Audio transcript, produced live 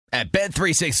At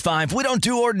Bet365, we don't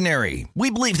do ordinary. We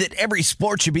believe that every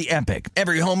sport should be epic.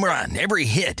 Every home run, every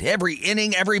hit, every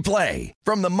inning, every play.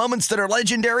 From the moments that are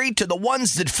legendary to the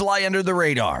ones that fly under the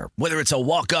radar. Whether it's a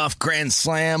walk-off grand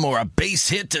slam or a base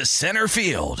hit to center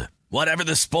field. Whatever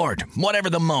the sport, whatever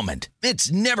the moment.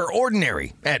 It's never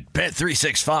ordinary at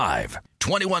Bet365.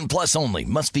 21 plus only.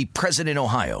 Must be present in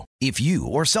Ohio. If you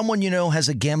or someone you know has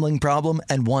a gambling problem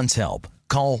and wants help,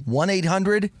 call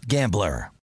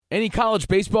 1-800-GAMBLER. Any college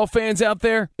baseball fans out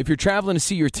there? If you're traveling to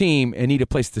see your team and need a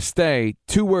place to stay,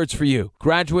 2 words for you: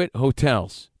 Graduate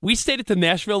Hotels. We stayed at the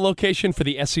Nashville location for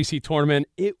the SEC tournament.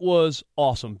 It was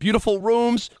awesome. Beautiful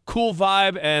rooms, cool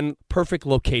vibe, and perfect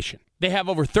location. They have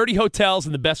over 30 hotels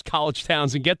in the best college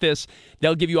towns, and get this,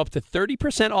 they'll give you up to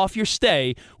 30% off your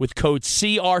stay with code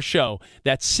CRSHOW.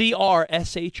 That's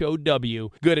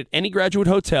CRSHOW. Good at any Graduate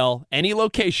Hotel, any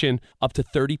location, up to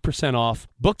 30% off.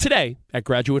 Book today at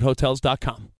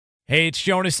graduatehotels.com. Hey, it's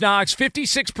Jonas Knox.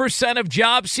 56% of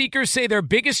job seekers say their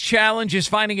biggest challenge is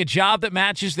finding a job that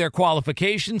matches their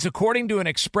qualifications, according to an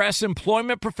Express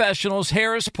Employment Professionals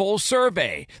Harris Poll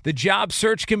survey. The job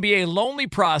search can be a lonely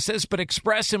process, but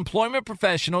Express Employment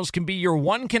Professionals can be your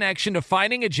one connection to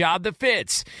finding a job that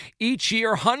fits. Each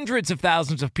year, hundreds of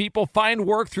thousands of people find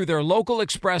work through their local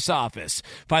Express office.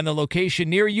 Find the location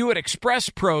near you at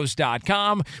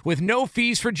expresspros.com. With no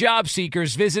fees for job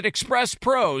seekers, visit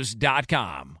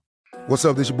expresspros.com. What's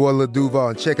up, this your boy Lil Duval,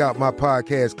 and check out my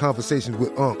podcast, Conversations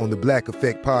with Unc, on the Black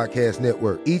Effect Podcast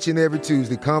Network. Each and every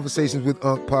Tuesday, Conversations with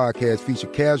Unc podcast feature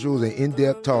casual and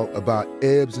in-depth talk about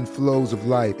ebbs and flows of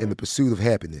life and the pursuit of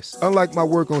happiness. Unlike my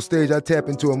work on stage, I tap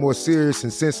into a more serious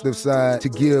and sensitive side to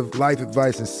give life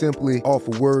advice and simply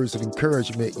offer words of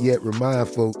encouragement, yet remind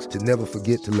folks to never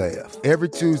forget to laugh. Every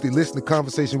Tuesday, listen to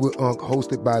Conversations with Unc,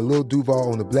 hosted by Lil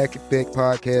Duval on the Black Effect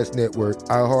Podcast Network,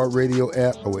 iHeartRadio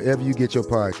app, or wherever you get your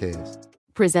podcasts.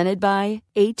 Presented by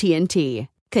AT&T.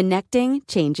 Connecting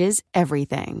changes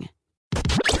everything.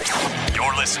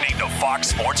 You're listening to Fox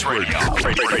Sports Radio.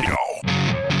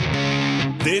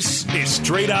 This is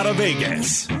Straight Outta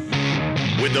Vegas.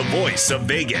 With the voice of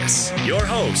Vegas, your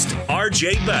host,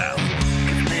 RJ Bell.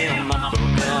 Give me a number,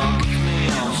 girl. Give me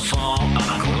a song.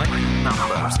 I'm collecting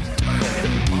numbers.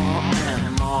 More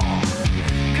and more.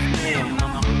 Give me a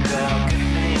number, girl. Give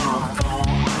me a phone.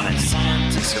 I'm a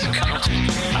scientist of counting.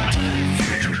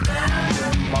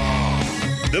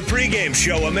 The pregame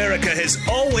show America has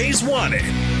always wanted.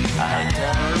 I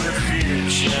tell the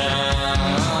future.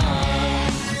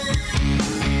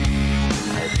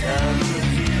 I tell the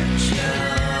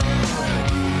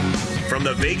future. From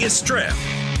the Vegas Strip,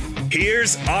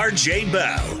 here's RJ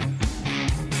Bell.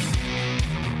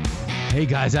 Hey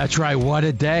guys, that's right. What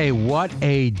a day. What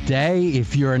a day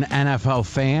if you're an NFL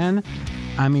fan.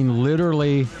 I mean,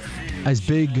 literally as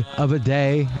big of a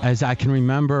day as I can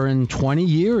remember in 20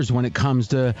 years when it comes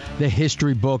to the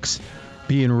history books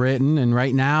being written. And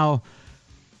right now,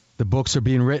 the books are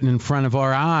being written in front of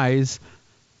our eyes.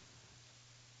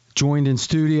 Joined in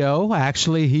studio.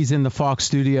 Actually, he's in the Fox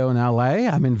studio in L.A.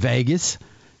 I'm in Vegas.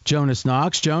 Jonas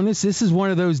Knox. Jonas, this is one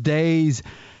of those days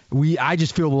I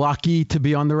just feel lucky to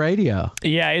be on the radio.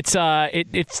 Yeah, it's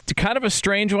kind of a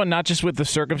strange one, not just with the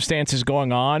circumstances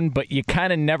going on, but you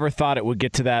kind of never thought it would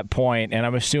get to that point, and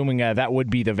I'm assuming that would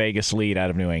be the Vegas lead out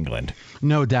of New England.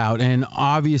 No doubt, and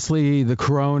obviously the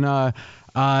corona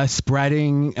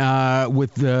spreading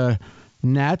with the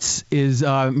Nets is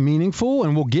meaningful,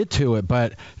 and we'll get to it,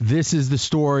 but this is the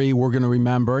story we're going to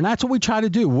remember, and that's what we try to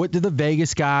do. What do the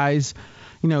Vegas guys,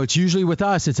 it's usually with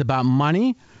us, it's about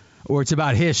money, or it's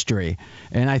about history.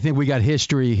 And I think we got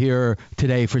history here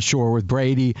today for sure with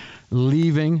Brady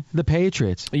leaving the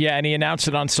Patriots. Yeah, and he announced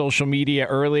it on social media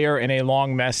earlier in a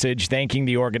long message thanking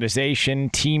the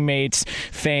organization, teammates,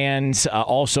 fans,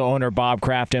 also owner Bob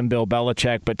Kraft and Bill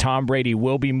Belichick. But Tom Brady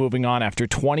will be moving on after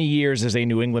 20 years as a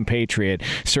New England Patriot,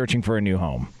 searching for a new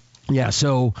home. Yeah,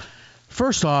 so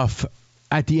first off,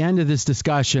 at the end of this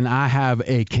discussion, I have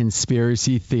a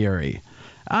conspiracy theory.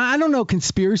 I don't know,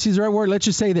 conspiracy is the right word. Let's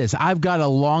just say this. I've got a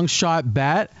long shot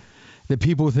bet that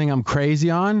people think I'm crazy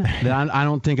on, that I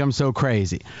don't think I'm so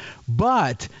crazy.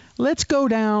 But let's go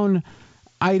down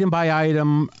item by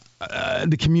item,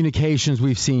 the communications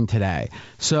we've seen today.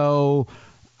 So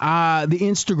the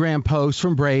Instagram post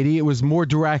from Brady, it was more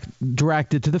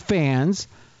directed to the fans.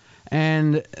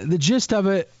 And the gist of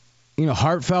it,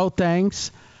 heartfelt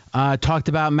thanks. Talked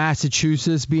about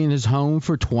Massachusetts being his home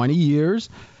for 20 years.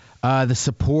 The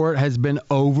support has been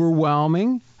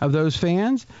overwhelming of those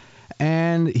fans,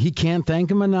 and he can't thank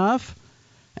them enough.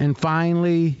 And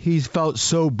finally, he's felt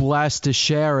so blessed to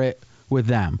share it with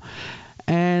them.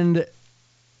 And,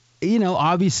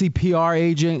 obviously PR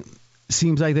agent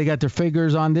seems like they got their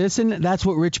fingers on this, and that's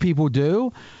what rich people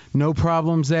do. No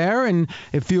problems there, and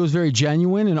it feels very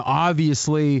genuine, and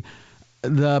obviously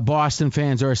the Boston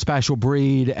fans are a special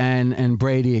breed, and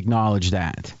Brady acknowledged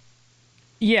that.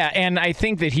 Yeah, and I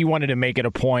think that he wanted to make it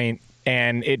a point,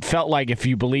 and it felt like, if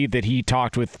you believe that he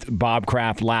talked with Bob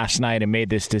Kraft last night and made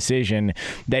this decision,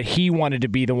 that he wanted to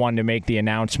be the one to make the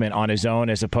announcement on his own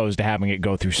as opposed to having it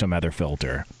go through some other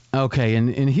filter. Okay,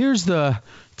 and here's the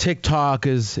TikTok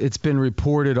as it's been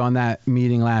reported on that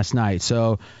meeting last night.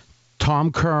 So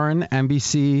Tom Curran,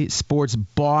 NBC Sports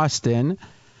Boston,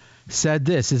 said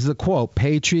this. This is a quote.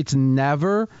 Patriots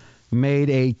never made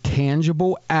a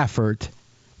tangible effort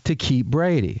to keep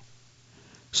Brady.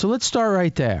 So let's start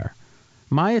right there.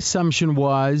 My assumption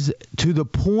was, to the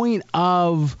point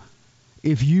of,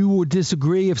 if you would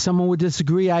disagree, if someone would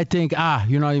disagree, I think,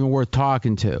 you're not even worth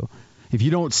talking to. If you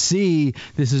don't see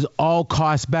this is all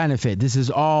cost benefit, this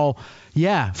is all,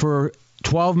 for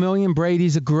 $12 million,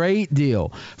 Brady's a great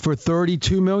deal. For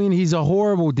 $32 million, he's a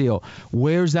horrible deal.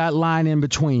 Where's that line in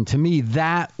between? To me,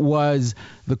 that was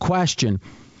the question.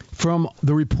 From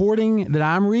the reporting that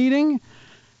I'm reading,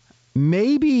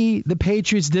 maybe the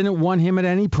Patriots didn't want him at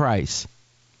any price.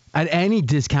 At any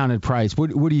discounted price. What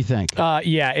do you think?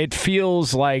 It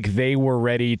feels like they were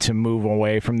ready to move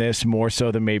away from this more so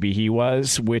than maybe he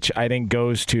was, which I think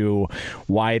goes to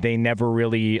why they never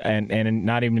really, and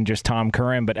not even just Tom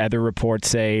Curran, but other reports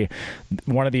say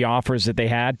one of the offers that they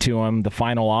had to him, the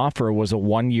final offer, was a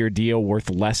 1-year deal worth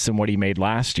less than what he made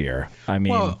last year.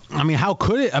 How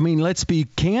could it? Let's be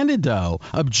candid, though.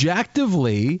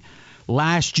 Objectively,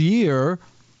 last year,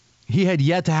 he had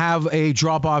yet to have a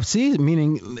drop-off season,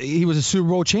 meaning he was a Super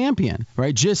Bowl champion,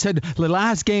 right? Just had the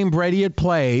last game Brady had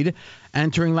played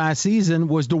entering last season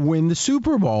was to win the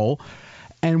Super Bowl.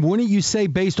 And wouldn't you say,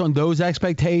 based on those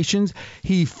expectations,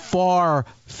 he far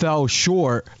fell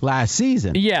short last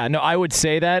season? Yeah, no, I would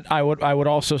say that. I would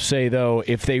also say, though,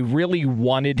 if they really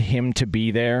wanted him to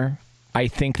be there, I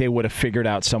think they would have figured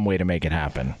out some way to make it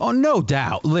happen. Oh, no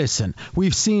doubt. Listen,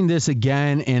 we've seen this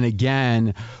again and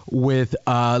again with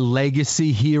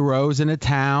legacy heroes in a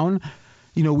town.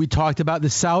 We talked about the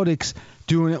Celtics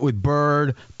doing it with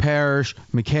Bird, Parrish,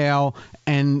 McHale,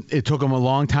 and it took them a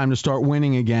long time to start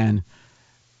winning again.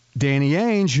 Danny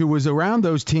Ainge, who was around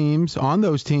those teams, on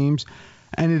those teams,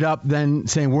 ended up then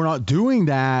saying, we're not doing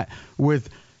that with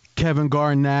Kevin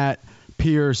Garnett,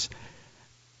 Pierce,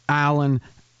 Allen,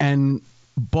 and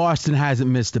Boston hasn't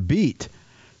missed a beat.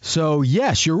 So,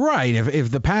 yes, you're right.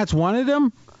 If the Pats wanted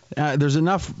him, there's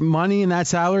enough money in that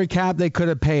salary cap, they could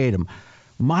have paid him.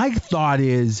 My thought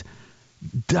is,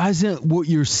 doesn't what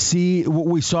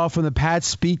we saw from the Pats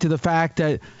speak to the fact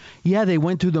that, they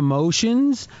went through the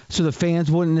motions so the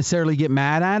fans wouldn't necessarily get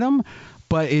mad at them,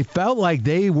 but it felt like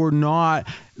they were not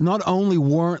only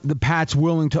weren't the Pats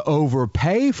willing to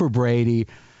overpay for Brady,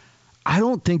 I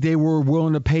don't think they were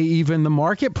willing to pay even the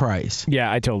market price.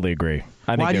 Yeah, I totally agree.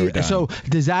 I think they were done. So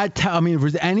does that tell? If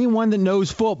there's anyone that knows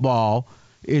football,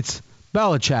 it's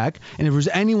Belichick, and if there's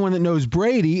anyone that knows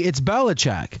Brady, it's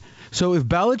Belichick. So if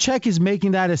Belichick is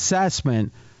making that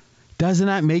assessment, doesn't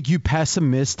that make you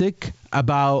pessimistic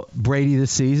about Brady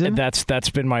this season? That's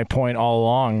been my point all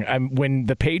along. When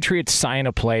the Patriots sign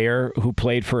a player who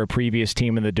played for a previous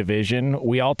team in the division,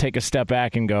 we all take a step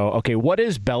back and go, okay, what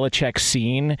has Belichick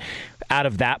seen out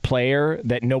of that player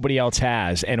that nobody else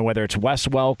has? And whether it's Wes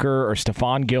Welker or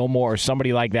Stephon Gilmore or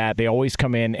somebody like that, they always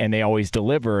come in and they always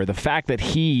deliver. The fact that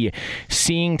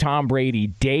seeing Tom Brady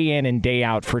day in and day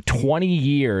out for 20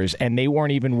 years and they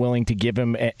weren't even willing to give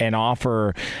him an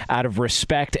offer out of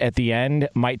respect at the end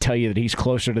might tell you that he's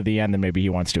closer to the end than maybe he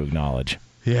wants to acknowledge.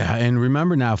 Yeah, and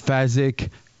remember now, Fezzik,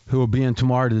 who will be in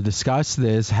tomorrow to discuss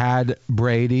this, has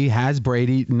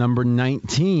Brady number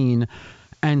 19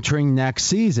 entering next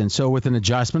season. So with an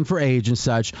adjustment for age and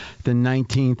such, the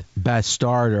 19th best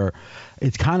starter.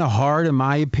 It's kind of hard, in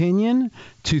my opinion,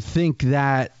 to think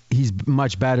that he's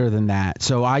much better than that.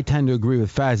 So I tend to agree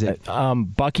with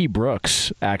Fezzik. Bucky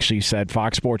Brooks actually said,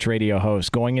 Fox Sports Radio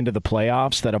host, going into the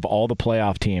playoffs, that of all the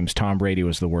playoff teams, Tom Brady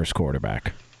was the worst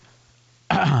quarterback.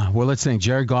 Well, let's think.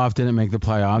 Jared Goff didn't make the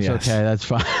playoffs. Yes. Okay, that's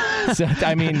fine. So,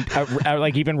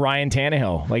 like even Ryan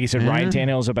Tannehill. Like he said, Ryan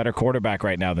Tannehill is a better quarterback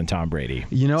right now than Tom Brady.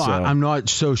 I'm not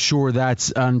so sure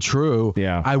that's untrue.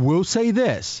 Yeah. I will say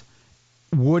this.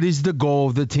 What is the goal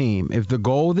of the team? If the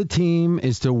goal of the team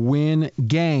is to win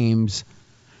games,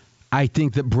 I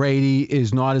think that Brady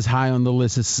is not as high on the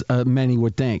list as many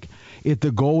would think. If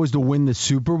the goal is to win the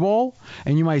Super Bowl,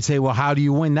 and you might say, well, how do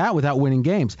you win that without winning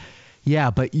games?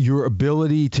 Yeah, but your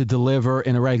ability to deliver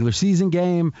in a regular season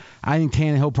game, I think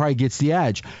Tannehill probably gets the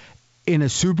edge. In a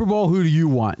Super Bowl, who do you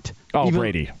want?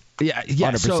 Brady. Yeah,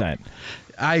 100%. So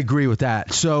I agree with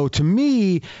that. So to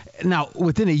me, now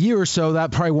within a year or so,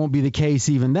 that probably won't be the case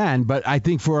even then. But I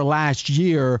think for a last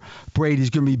year,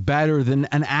 Brady's going to be better than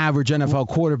an average NFL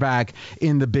quarterback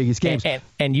in the biggest games.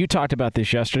 And you talked about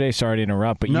this yesterday. Sorry to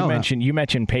interrupt, but you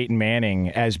mentioned Peyton Manning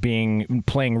as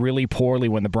playing really poorly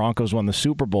when the Broncos won the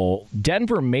Super Bowl.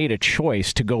 Denver made a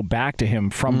choice to go back to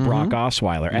him from Brock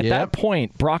Osweiler. At that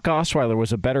point, Brock Osweiler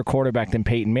was a better quarterback than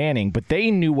Peyton Manning, but they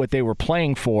knew what they were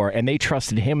playing for, and they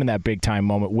trusted him in that big-time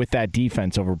moment with that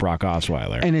defense over Brock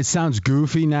Osweiler. And it sounds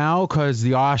goofy now because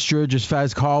the ostrich, as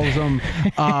Fez calls him,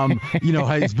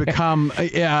 has become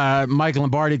Mike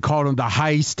Lombardi called him the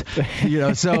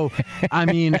heist. So I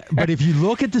mean, but if you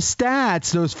look at the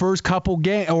stats, those first couple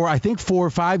games, or I think 4 or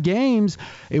 5 games,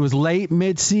 it was late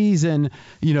mid-season.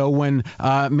 When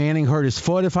Manning hurt his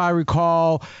foot, if I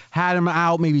recall, had him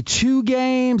out maybe 2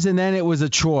 games, and then it was a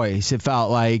choice. It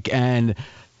felt like, and.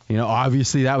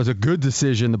 Obviously that was a good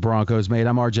decision the Broncos made.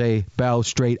 I'm RJ Bell,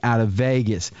 straight out of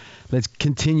Vegas. Let's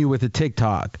continue with the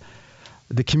TikTok.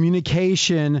 The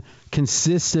communication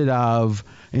consisted of,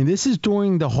 and this is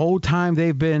during the whole time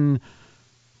they've been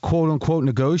quote-unquote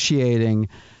negotiating,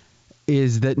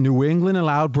 is that New England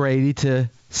allowed Brady to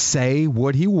say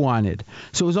what he wanted.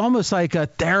 So it was almost like a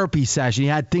therapy session. He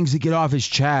had things to get off his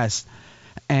chest,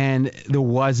 and there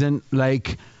wasn't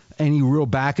like any real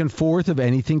back and forth of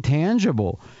anything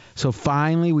tangible. So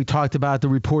finally, we talked about the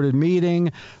reported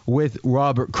meeting with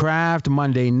Robert Kraft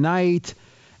Monday night.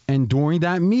 And during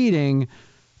that meeting,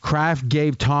 Kraft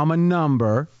gave Tom a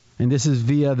number, and this is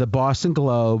via the Boston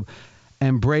Globe,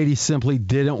 and Brady simply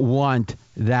didn't want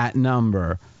that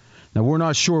number. Now, we're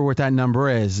not sure what that number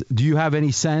is. Do you have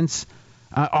any sense?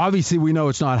 Obviously, we know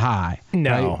it's not high.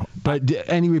 No. Right? But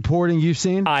any reporting you've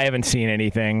seen? I haven't seen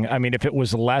anything. I mean, if it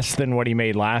was less than what he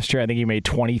made last year, I think he made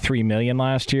 $23 million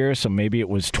last year, so maybe it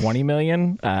was $20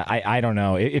 million. I don't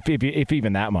know, if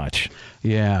even that much.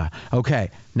 Yeah.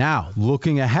 Okay. Now,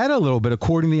 looking ahead a little bit,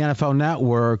 according to the NFL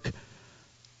Network,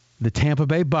 the Tampa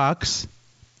Bay Bucks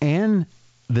and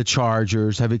the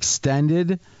Chargers have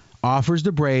extended offers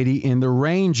to Brady in the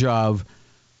range of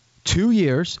 2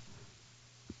 years.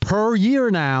 Per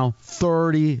year now,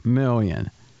 $30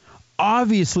 million.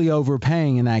 Obviously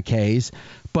overpaying in that case,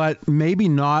 but maybe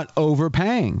not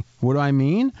overpaying. What do I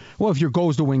mean? Well, if your goal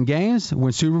is to win games,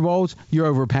 win Super Bowls, you're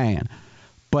overpaying.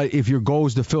 But if your goal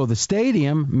is to fill the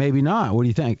stadium, maybe not. What do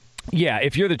you think? Yeah,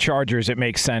 if you're the Chargers, it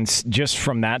makes sense just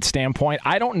from that standpoint.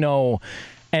 I don't know.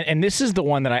 And this is the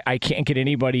one that I can't get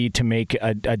anybody to make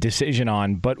a decision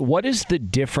on. But what is the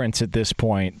difference at this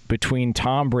point between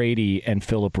Tom Brady and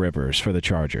Phillip Rivers for the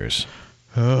Chargers?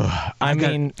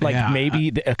 Maybe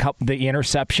the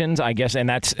interceptions, I guess, and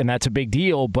that's a big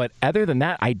deal. But other than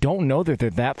that, I don't know that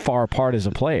they're that far apart as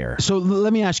a player. So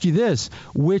let me ask you this,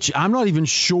 which I'm not even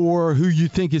sure who you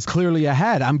think is clearly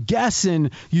ahead. I'm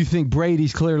guessing you think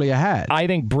Brady's clearly ahead. I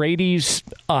think Brady's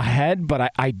ahead,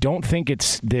 but I don't think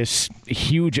it's this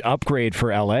huge upgrade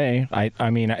for LA.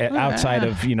 Outside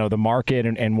of the market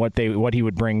and what he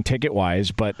would bring ticket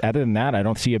wise, but other than that, I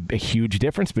don't see a huge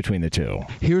difference between the two.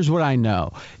 Here's what I know.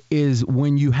 Is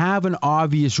when you have an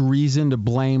obvious reason to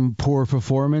blame poor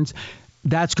performance,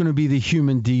 that's going to be the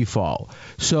human default.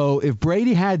 So if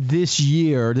Brady had this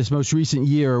most recent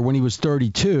year when he was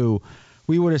 32,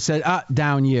 we would have said,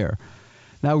 down year.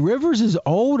 Now, Rivers is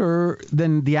older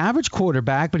than the average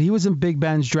quarterback, but he was in Big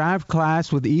Ben's draft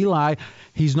class with Eli.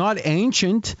 He's not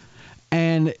ancient,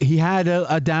 and he had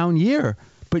a down year.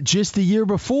 But just the year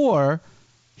before,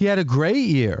 he had a great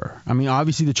year. I mean,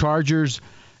 obviously the Chargers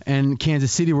and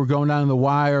Kansas City were going down the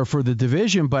wire for the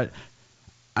division, but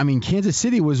I mean, Kansas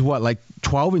City was like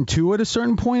 12-2 at a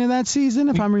certain point in that season,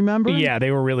 if I'm remembering? Yeah,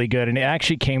 they were really good. And it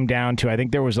actually came down to, I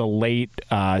think there was a late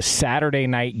Saturday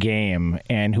night game,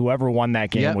 and whoever won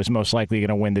that game was most likely going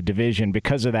to win the division.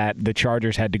 Because of that, the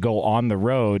Chargers had to go on the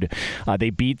road.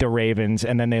 They beat the Ravens,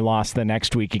 and then they lost the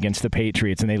next week against the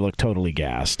Patriots, and they looked totally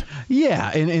gassed.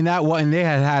 Yeah, and they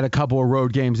had a couple of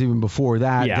road games even before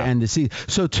that to end the season.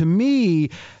 So to me,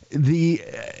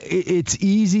 it's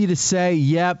easy to say,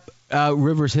 yep,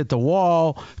 Rivers hit the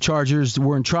wall. Chargers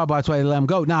were in trouble. That's why they let him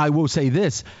go. Now, I will say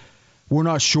this. We're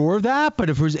not sure of that, but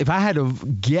if I had to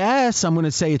guess, I'm going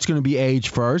to say it's going to be age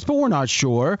first, but we're not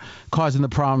sure, causing the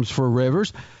problems for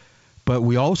Rivers. But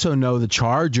we also know the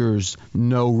Chargers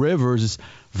know Rivers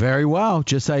very well,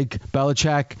 just like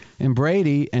Belichick and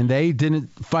Brady, and they didn't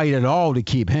fight at all to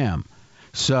keep him.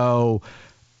 So,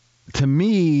 to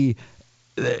me,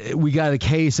 we got a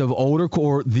case of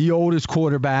the oldest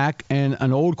quarterback and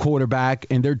an old quarterback,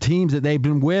 and their teams that they've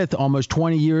been with almost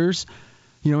 20 years.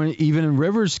 And even in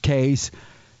Rivers' case,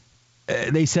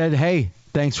 they said, hey,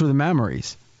 thanks for the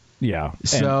memories. Yeah.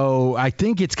 So I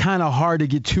think it's kind of hard to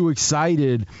get too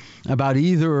excited about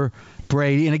either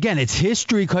Brady. And again, it's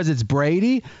history because it's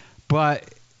Brady, but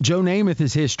Joe Namath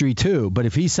is history too. But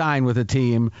if he signed with a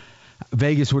team,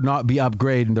 Vegas would not be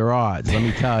upgrading their odds, let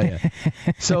me tell you.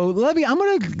 So I'm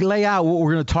going to lay out what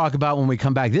we're going to talk about when we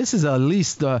come back. This is at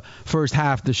least the first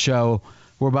half of the show.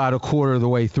 We're about a quarter of the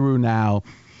way through now.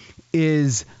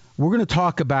 We're going to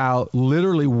talk about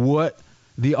literally what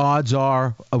the odds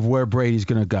are of where Brady's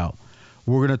going to go.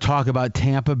 We're going to talk about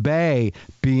Tampa Bay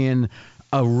being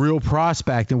a real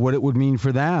prospect and what it would mean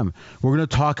for them. We're going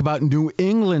to talk about New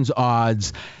England's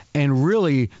odds. And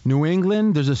really, New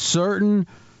England, there's a certain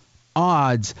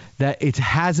odds that it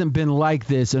hasn't been like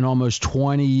this in almost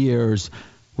 20 years.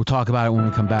 We'll talk about it when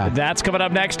we come back. That's coming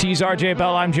up next. He's RJ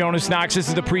Bell. I'm Jonas Knox. This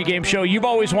is the pregame show you've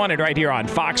always wanted right here on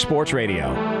Fox Sports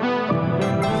Radio.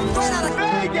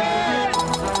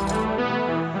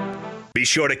 Be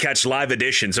sure to catch live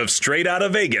editions of Straight Outta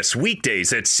Vegas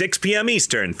weekdays at 6 p.m.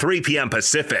 Eastern, 3 p.m.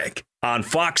 Pacific on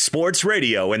Fox Sports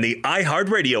Radio and the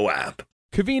iHeartRadio app.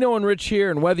 Covino and Rich here,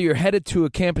 and whether you're headed to a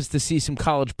campus to see some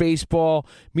college baseball,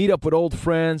 meet up with old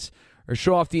friends, or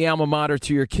show off the alma mater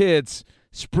to your kids,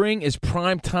 spring is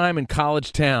prime time in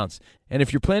college towns. And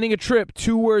if you're planning a trip,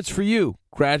 2 words for you: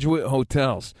 Graduate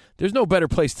Hotels. There's no better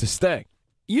place to stay.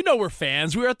 You know we're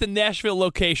fans. We were at the Nashville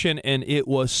location, and it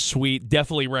was sweet.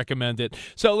 Definitely recommend it.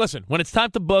 So listen, when it's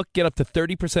time to book, get up to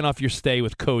 30% off your stay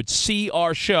with code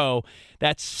CRSHOW.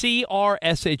 That's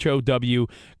CRSHOW.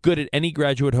 Good at any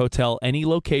Graduate Hotel, any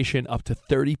location, up to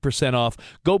 30% off.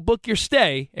 Go book your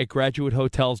stay at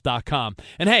graduatehotels.com.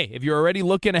 And hey, if you're already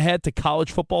looking ahead to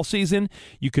college football season,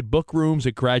 you could book rooms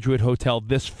at Graduate Hotel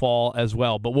this fall as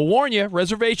well. But we'll warn you,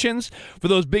 reservations for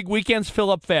those big weekends fill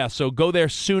up fast, so go there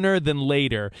sooner than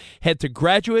later. Head to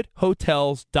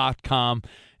graduatehotels.com.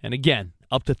 And again,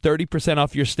 up to 30%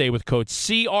 off your stay with code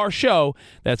CRSHOW.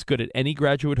 That's good at any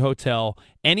Graduate Hotel,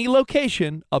 any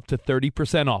location, up to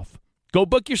 30% off. Go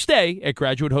book your stay at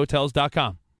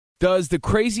graduatehotels.com. Does the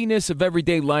craziness of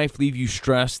everyday life leave you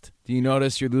stressed? Do you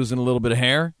notice you're losing a little bit of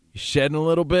hair? You're shedding a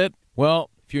little bit? Well,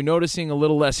 if you're noticing a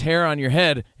little less hair on your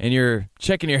head and you're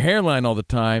checking your hairline all the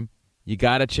time, you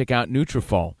got to check out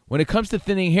Nutrafol. When it comes to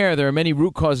thinning hair, there are many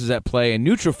root causes at play, and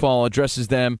Nutrafol addresses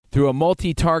them through a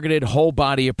multi-targeted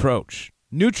whole-body approach.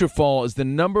 Nutrafol is the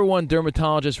 #1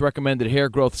 dermatologist-recommended hair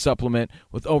growth supplement,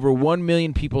 with over 1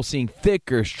 million people seeing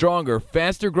thicker, stronger,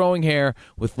 faster-growing hair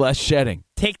with less shedding.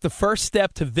 Take the first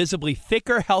step to visibly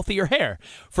thicker, healthier hair.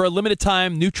 For a limited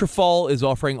time, Nutrafol is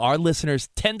offering our listeners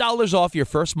 $10 off your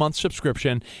first month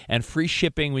subscription and free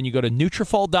shipping when you go to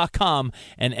Nutrafol.com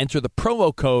and enter the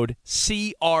promo code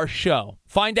CRSHOW.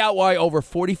 Find out why over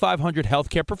 4,500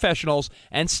 healthcare professionals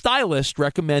and stylists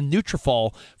recommend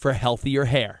Nutrafol for healthier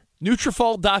hair.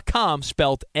 Nutrafol.com,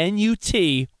 spelled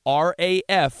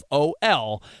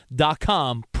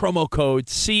Nutrafol.com, promo code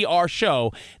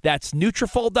CRSHOW. That's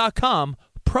Nutrafol.com,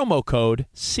 promo code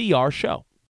CRSHOW.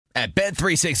 At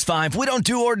Bet365, we don't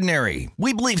do ordinary.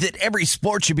 We believe that every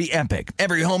sport should be epic.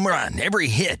 Every home run, every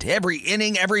hit, every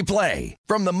inning, every play.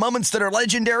 From the moments that are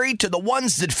legendary to the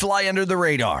ones that fly under the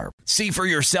radar. See for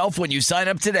yourself when you sign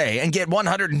up today and get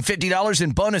 $150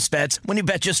 in bonus bets when you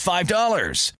bet just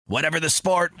 $5. Whatever the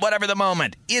sport, whatever the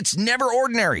moment, it's never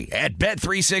ordinary at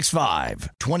Bet365.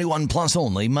 21 plus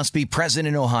only. Must be present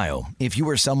in Ohio. If you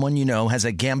or someone you know has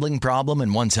a gambling problem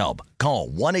and wants help, call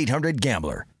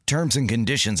 1-800-GAMBLER. Terms and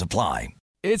conditions apply.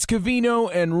 It's Covino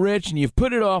and Rich, and you've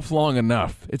put it off long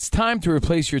enough. It's time to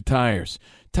replace your tires.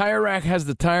 Tire Rack has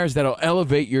the tires that'll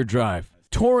elevate your drive.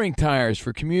 Touring tires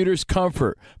for commuters'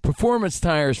 comfort, performance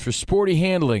tires for sporty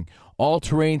handling,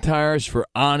 all-terrain tires for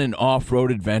on- and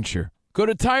off-road adventure. Go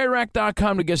to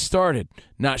TireRack.com to get started.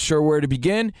 Not sure where to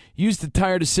begin? Use the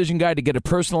Tire Decision Guide to get a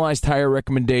personalized tire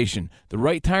recommendation. The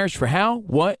right tires for how,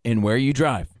 what, and where you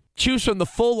drive. Choose from the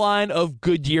full line of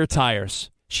Goodyear tires.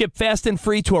 Ship fast and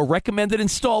free to a recommended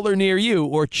installer near you,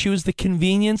 or choose the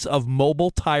convenience of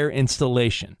mobile tire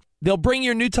installation. They'll bring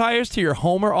your new tires to your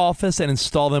home or office and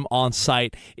install them on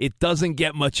site. It doesn't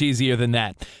get much easier than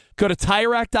that. Go to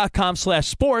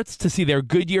TireRack.com/sports to see their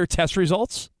Goodyear test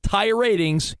results, tire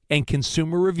ratings, and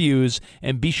consumer reviews,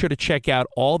 and be sure to check out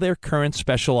all their current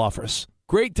special offers.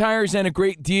 Great tires and a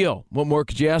great deal. What more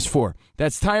could you ask for?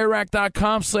 That's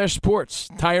TireRack.com/sports.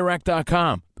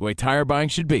 TireRack.com, the way tire buying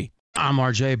should be. I'm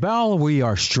RJ Bell. We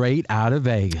are straight out of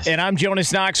Vegas. And I'm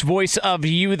Jonas Knox, voice of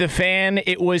You, the Fan.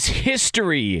 It was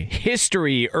history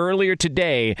earlier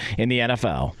today in the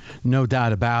NFL. No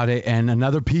doubt about it. And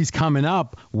another piece coming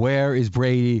up, where is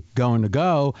Brady going to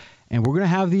go? And we're going to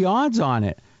have the odds on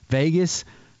it. Vegas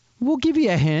we'll give you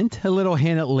a little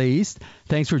hint at least.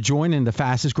 Thanks for joining the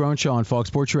fastest growing show on Fox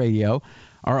Sports Radio.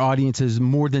 Our audience has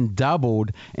more than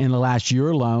doubled in the last year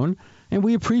alone, and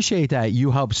we appreciate that. You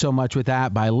help so much with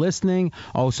that by listening,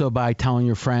 also by telling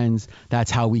your friends. That's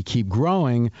how we keep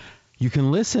growing. You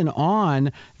can listen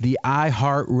on the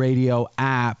iHeartRadio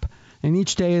app, and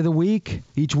each day of the week,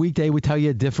 each weekday, we tell you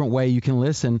a different way you can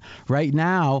listen. Right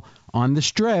now, on the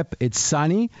Strip, it's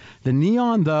sunny. The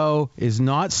neon, though, is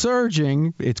not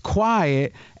surging. It's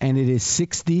quiet, and it is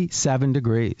 67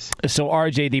 degrees. So,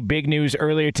 RJ, the big news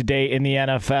earlier today in the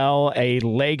NFL, a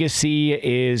legacy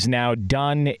is now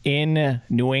done in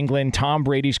New England. Tom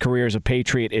Brady's career as a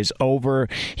Patriot is over.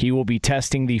 He will be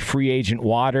testing the free agent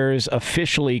waters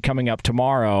officially coming up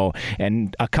tomorrow,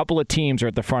 and a couple of teams are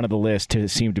at the front of the list to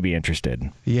seem to be interested.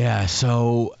 Yeah,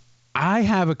 so I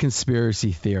have a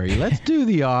conspiracy theory. Let's do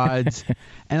the odds,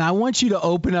 and I want you to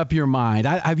open up your mind.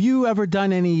 Have you ever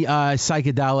done any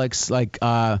psychedelics like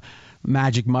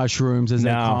magic mushrooms, as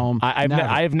they call them?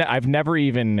 I've never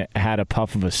even had a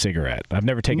puff of a cigarette. I've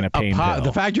never taken a pain pill.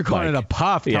 The fact you're calling it a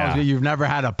puff tells me you've never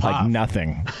had a puff. Like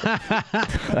nothing.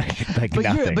 like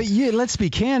nothing. But let's be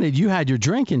candid. You had your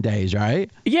drinking days, right?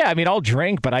 Yeah, I mean, I'll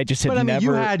drink, but I just have never.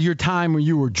 You had your time when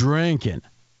you were drinking.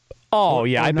 Oh,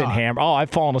 yeah, I've been hammered. Oh,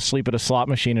 I've fallen asleep at a slot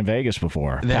machine in Vegas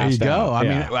before. There you go. I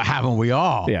mean, haven't we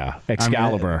all? Yeah,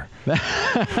 Excalibur.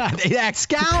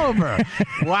 Excalibur.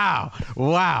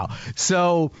 Wow.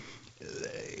 So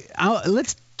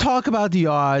let's talk about the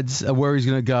odds of where he's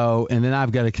going to go, and then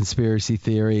I've got a conspiracy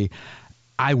theory.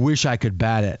 I wish I could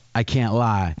bet it. I can't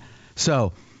lie.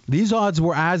 So these odds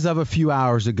were as of a few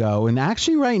hours ago, and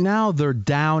actually right now they're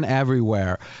down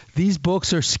everywhere. These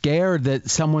books are scared that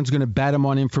someone's going to bet them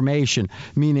on information,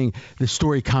 meaning the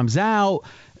story comes out,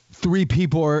 3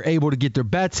 people are able to get their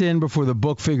bets in before the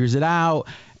book figures it out,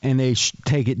 and they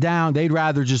take it down. They'd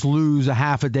rather just lose a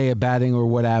half a day of betting or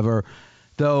whatever.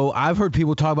 Though I've heard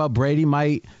people talk about Brady it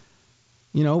might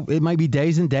be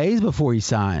days and days before he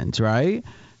signs, right?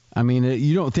 I mean,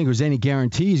 you don't think there's any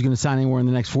guarantee he's going to sign anywhere in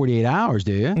the next 48 hours,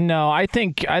 do you? No, I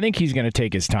think he's going to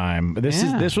take his time.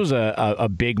 This was a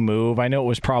big move. I know it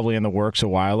was probably in the works a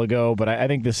while ago, but I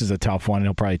think this is a tough one.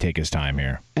 He'll probably take his time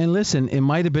here. And listen, it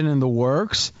might have been in the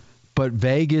works, but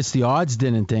Vegas, the odds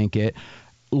didn't think it.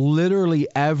 Literally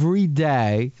every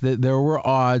day that there were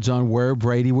odds on where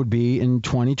Brady would be in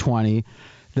 2020,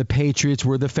 the Patriots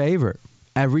were the favorite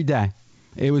every day.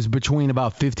 It was between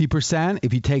about 50%.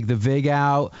 If you take the VIG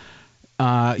out,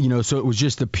 so it was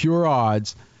just the pure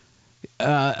odds,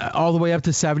 all the way up to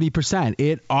 70%.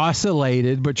 It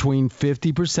oscillated between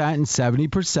 50% and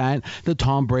 70% that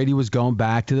Tom Brady was going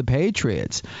back to the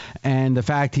Patriots. And the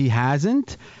fact he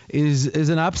hasn't is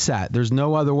an upset. There's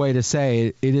no other way to say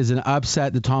it. It is an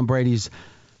upset that Tom Brady's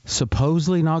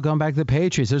supposedly not going back to the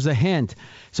Patriots. There's a hint.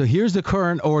 So here's the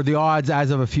current or the odds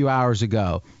as of a few hours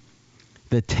ago.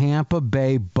 The Tampa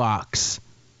Bay Bucks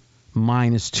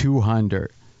minus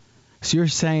 200. So you're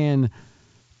saying,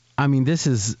 I mean, this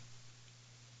is,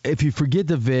 if you forget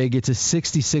the VIG, it's a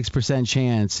 66%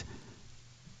 chance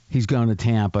he's going to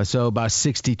Tampa. So about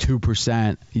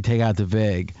 62%, you take out the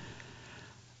VIG.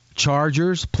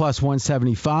 Chargers plus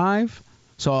 175.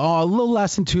 So a little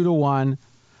less than 2-1.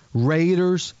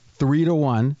 Raiders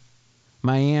 3-1.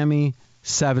 Miami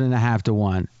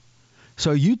 7.5-1.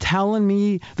 So you telling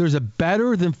me there's a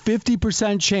better than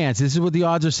 50% chance, this is what the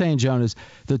odds are saying, Jonas,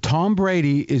 that Tom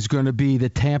Brady is going to be the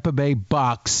Tampa Bay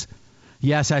Bucks.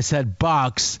 Yes, I said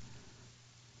Bucks.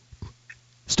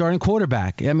 Starting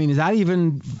quarterback. I mean, is that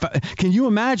even? Can you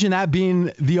imagine that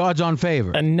being the odds-on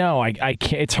favor? No, I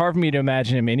can't. It's hard for me to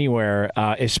imagine him anywhere,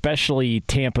 especially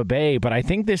Tampa Bay. But I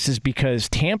think this is because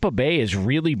Tampa Bay has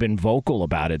really been vocal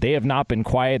about it. They have not been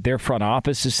quiet. Their front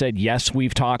office has said, yes,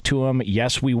 we've talked to him.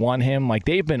 Yes, we want him. Like,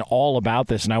 they've been all about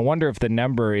this. And I wonder if the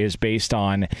number is based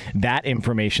on that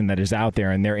information that is out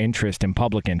there and their interest and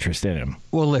public interest in him.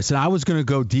 Well, listen, I was going to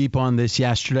go deep on this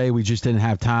yesterday. We just didn't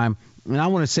have time. And I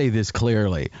want to say this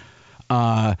clearly.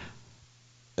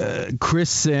 Chris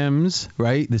Sims,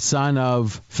 right, the son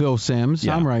of Phil Sims.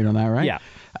 Yeah. I'm right on that, right?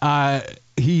 Yeah.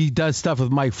 He does stuff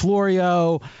with Mike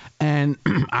Florio. And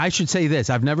I should say this.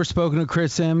 I've never spoken to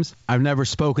Chris Sims. I've never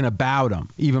spoken about him,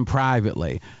 even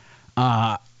privately.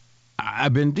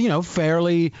 I've been,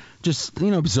 fairly just,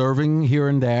 observing here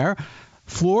and there.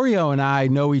 Florio and I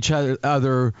know each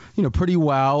other, pretty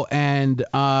well. And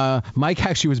Mike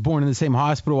actually was born in the same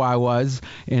hospital I was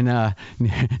in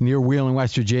near Wheeling,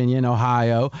 West Virginia, in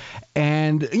Ohio.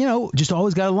 And, just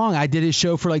always got along. I did his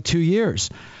show for like 2 years.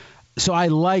 So I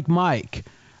like Mike.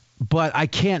 But I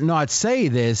can't not say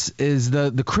this is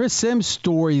the Chris Sims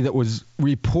story that was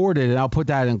reported, and I'll put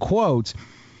that in quotes.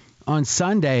 on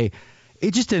Sunday,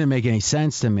 it just didn't make any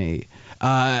sense to me.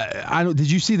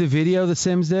 Did you see the video that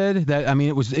Sims did?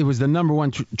 It was the number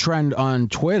one trend on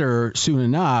Twitter soon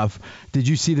enough. Did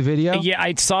you see the video? Yeah,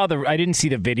 I didn't see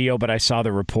the video, but I saw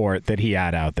the report that he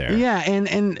had out there. Yeah,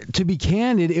 and to be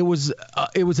candid, it was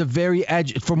a very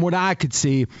from what I could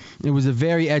see, it was a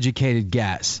very educated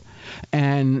guess.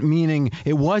 And meaning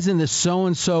it wasn't the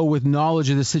so-and-so with knowledge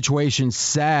of the situation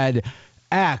said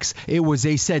X. It was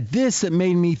they said this that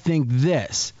made me think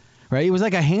this. Right? It was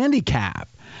like a handicap,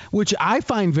 which I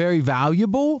find very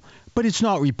valuable, but it's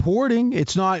not reporting.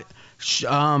 It's not,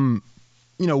 Woj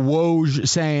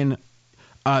saying,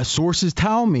 sources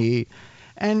tell me.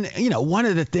 And, one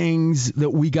of the things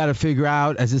that we got to figure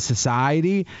out as a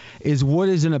society is what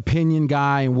is an opinion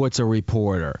guy and what's a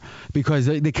reporter. Because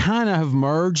they kind of have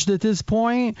merged at this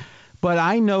point. But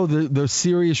I know the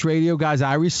serious radio guys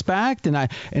I respect, and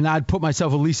I'd put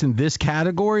myself at least in this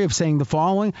category of saying the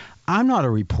following. I'm not a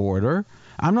reporter.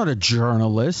 I'm not a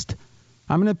journalist.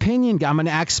 I'm an opinion guy. I'm an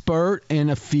expert in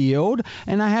a field,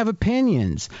 and I have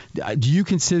opinions. Do you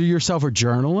consider yourself a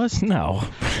journalist? No.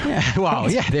 Yeah,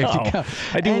 well, yeah, there you go.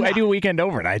 I do weekend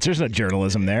overnights. There's no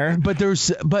journalism there. But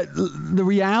the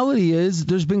reality is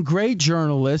there's been great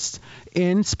journalists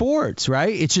in sports,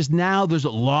 right? It's just now there's a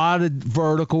lot of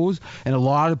verticals and a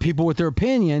lot of people with their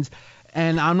opinions,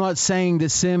 and I'm not saying that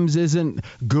Sims isn't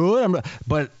good,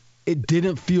 but it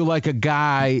didn't feel like a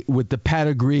guy with the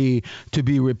pedigree to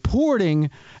be reporting,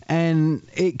 and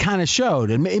it kind of showed.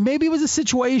 And maybe it was a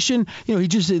situation,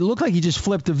 it looked like he just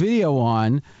flipped the video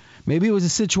on. Maybe it was a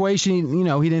situation,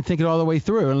 he didn't think it all the way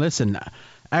through. And listen,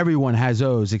 everyone has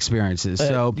those experiences.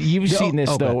 So you've seen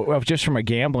this, though, just from a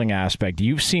gambling aspect.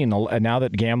 You've seen, now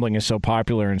that gambling is so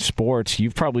popular in sports,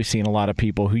 you've probably seen a lot of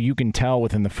people who you can tell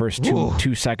within the first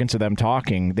two seconds of them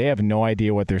talking, they have no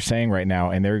idea what they're saying right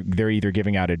now, and they're either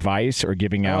giving out advice or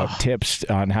giving out tips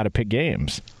on how to pick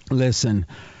games. Listen,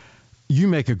 you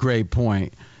make a great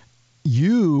point.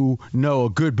 You know a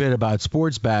good bit about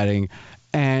sports betting,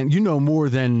 and you know more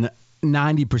than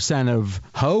 90% of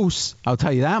hosts, I'll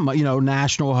tell you that much,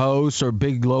 national hosts or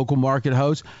big local market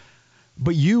hosts,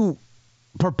 but you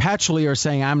perpetually are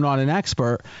saying I'm not an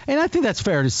expert, and I think that's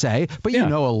fair to say, but you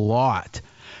know a lot.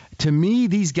 To me,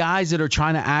 these guys that are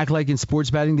trying to act like in sports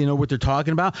betting they know what they're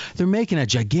talking about, they're making a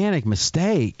gigantic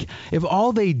mistake. If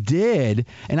all they did,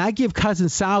 and I give Cousin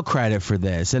Sal credit for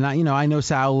this, and I know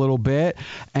Sal a little bit,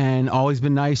 and always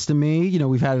been nice to me.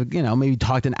 We've had maybe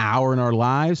talked an hour in our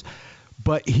lives,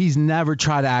 but he's never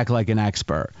tried to act like an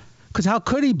expert. Because how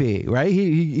could he be, right?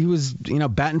 He was,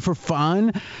 betting for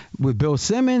fun with Bill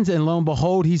Simmons, and lo and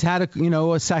behold, he's had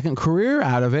a second career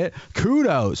out of it.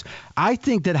 Kudos. I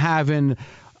think that having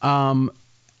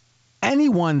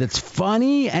anyone that's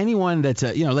funny, anyone that's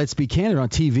let's be candid, on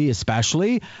TV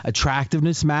especially,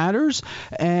 attractiveness matters.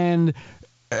 And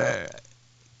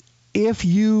if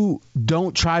you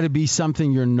don't try to be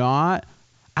something you're not,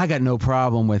 I got no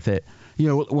problem with it.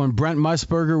 When Brent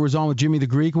Musburger was on with Jimmy the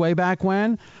Greek way back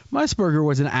when, Musburger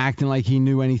wasn't acting like he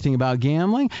knew anything about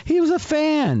gambling. He was a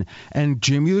fan. And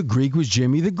Jimmy the Greek was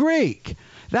Jimmy the Greek.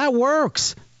 That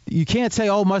works. You can't say,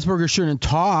 Musburger shouldn't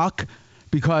talk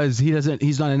because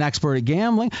he's not an expert at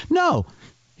gambling. No,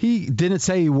 he didn't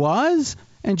say he was,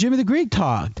 and Jimmy the Greek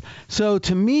talked. So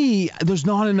to me, there's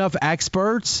not enough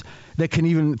experts that can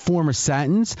even form a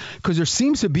sentence, because there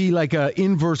seems to be like an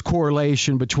inverse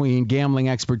correlation between gambling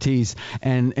expertise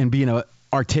and being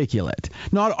articulate.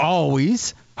 Not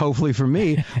always, hopefully for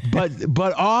me,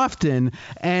 but often.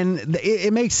 And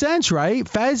it makes sense, right?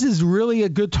 Fez is really a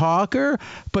good talker,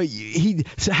 but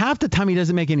half the time he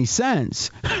doesn't make any sense,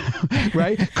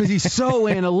 right? Because he's so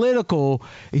analytical,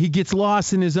 he gets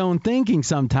lost in his own thinking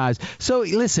sometimes. So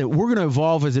listen, we're going to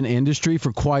evolve as an industry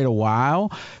for quite a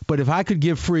while, but if I could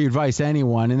give free advice to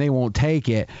anyone, and they won't take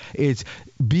it, it's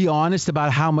be honest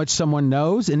about how much someone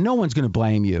knows, and no one's going to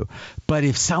blame you. But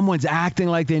if someone's acting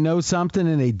like they know something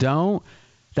and they don't,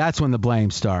 that's when the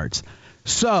blame starts.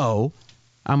 So,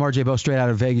 I'm RJ Bell, straight out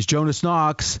of Vegas. Jonas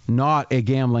Knox, not a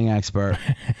gambling expert,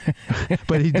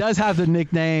 but he does have the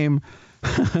nickname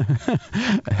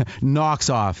Knox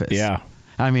Office. Yeah.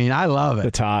 I love it.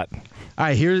 It's hot. All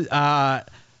right, here's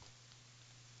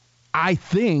I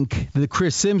think the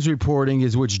Chris Sims reporting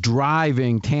is what's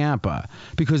driving Tampa,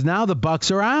 because now the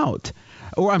Bucks are out.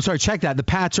 Or, I'm sorry, check that. The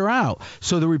Pats are out.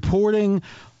 So the reporting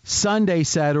Sunday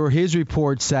said, or his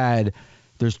report said,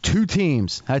 there's two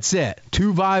teams. That's it.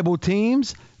 Two viable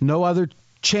teams. No other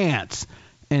chance.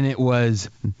 And it was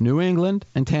New England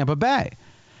and Tampa Bay.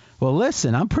 Well,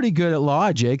 listen, I'm pretty good at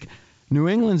logic. New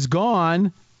England's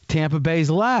gone. Tampa Bay's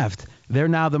left. They're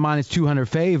now the minus 200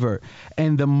 favorite.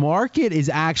 And the market is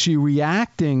actually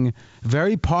reacting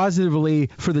very positively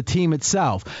for the team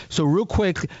itself. So real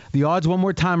quick, the odds one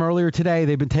more time earlier today,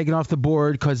 they've been taken off the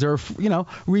board because they're,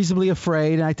 reasonably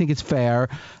afraid, and I think it's fair.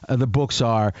 The books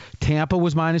are. Tampa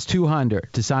was minus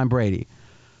 200 to sign Brady.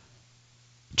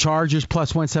 Chargers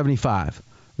plus 175.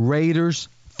 Raiders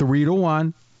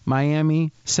 3-1.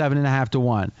 Miami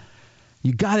 7.5-1.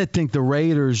 You got to think the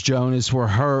Raiders, Jonas, were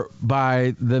hurt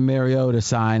by the Mariota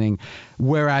signing.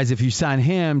 Whereas if you sign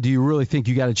him, do you really think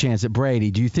you got a chance at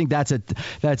Brady? Do you think that's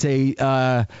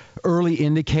a early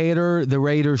indicator the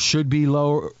Raiders should be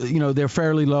low? They're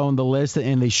fairly low on the list,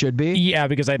 and they should be. Yeah,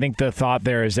 because I think the thought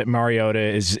there is that Mariota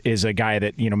is a guy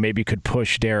that maybe could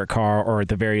push Derek Carr, or at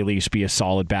the very least be a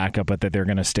solid backup, but that they're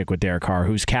going to stick with Derek Carr,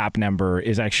 whose cap number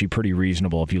is actually pretty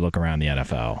reasonable if you look around the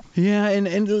NFL.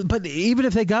 Yeah, but even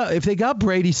if they got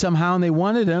Brady somehow and they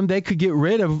wanted him, they could get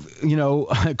rid of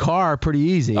Carr pretty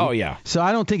easy. Oh yeah. So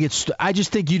I don't think I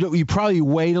just think you probably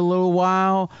wait a little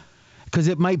while because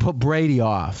it might put Brady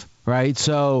off, right?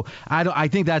 So I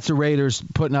think that's the Raiders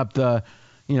putting up the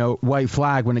white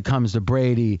flag when it comes to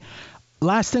Brady.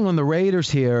 Last thing on the Raiders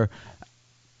here,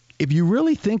 if you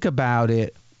really think about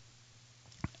it,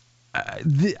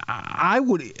 I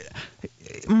would.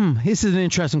 This is an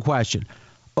interesting question.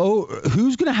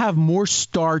 Who's going to have more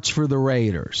starts for the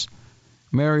Raiders,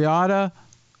 Mariota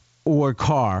or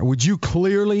Carr? Would you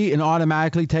clearly and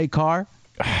automatically take Carr?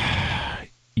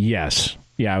 Yes.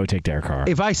 Yeah, I would take Derek Carr.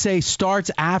 If I say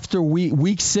starts after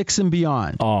week 6 and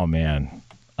beyond. Oh, man.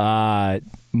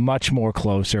 Much more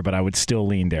closer, but I would still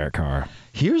lean Derek Carr.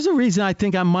 Here's the reason I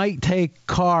think I might take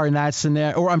Carr in that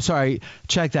scenario. Or I'm sorry,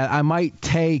 check that. I might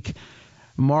take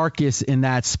Marcus in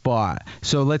that spot.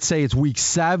 So let's say it's week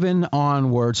 7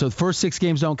 onward. So the first 6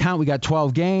 games don't count. We got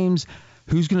 12 games.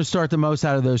 Who's going to start the most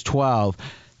out of those 12?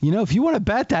 If you want to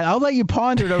bet that, I'll let you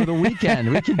ponder it over the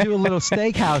weekend. We can do a little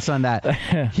steakhouse on that.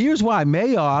 Here's why.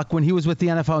 Mayock, when he was with the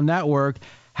NFL Network,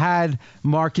 had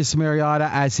Marcus Mariota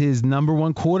as his number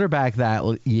 1 quarterback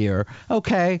that year.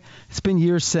 Okay, it's been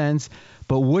years since.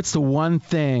 But what's the one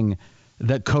thing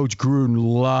that Coach Gruden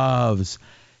loves?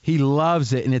 He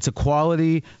loves it, and it's a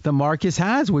quality that Marcus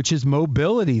has, which is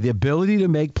mobility, the ability to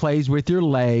make plays with your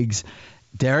legs.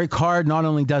 Derek Carr not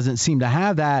only doesn't seem to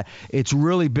have that, it's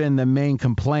really been the main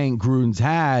complaint Gruden's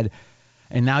had.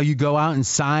 And now you go out and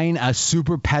sign a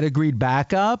super pedigreed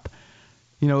backup,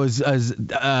 as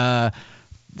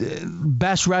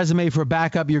best resume for a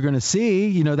backup you're going to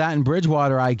see, that in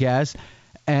Bridgewater, I guess.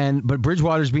 But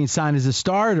Bridgewater's being signed as a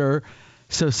starter,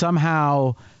 so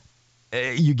somehow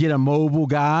you get a mobile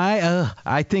guy.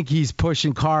 I think he's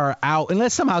pushing Carr out,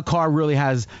 unless somehow Carr really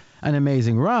has an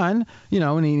amazing run,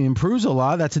 and he improves a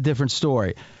lot. That's a different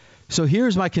story. So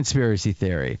here's my conspiracy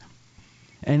theory.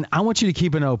 And I want you to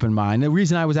keep an open mind. The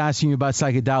reason I was asking you about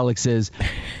psychedelics is,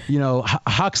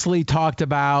 Huxley talked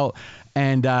about,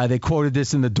 and they quoted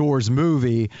this in the Doors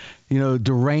movie,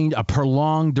 a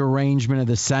prolonged derangement of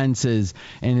the senses,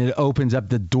 and it opens up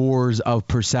the doors of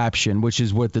perception, which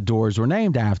is what the Doors were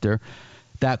named after,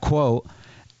 that quote.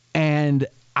 And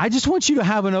I just want you to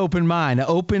have an open mind,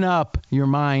 open up your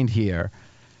mind here.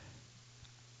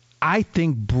 I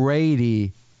think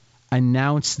Brady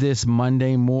announced this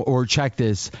Monday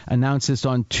announced this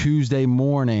on Tuesday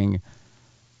morning.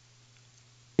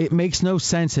 It makes no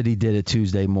sense that he did it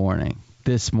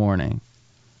this morning.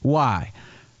 Why?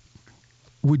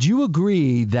 Would you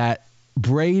agree that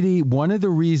Brady, one of the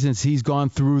reasons he's gone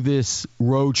through this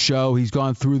road show, he's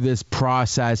gone through this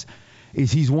process,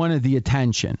 is he's wanted the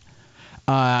attention.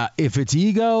 If it's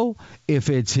ego, if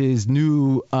it's his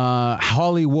new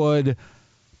Hollywood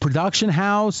production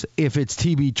house, if it's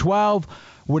TB12,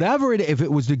 whatever if it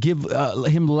was to give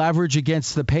him leverage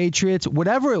against the Patriots,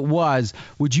 whatever it was,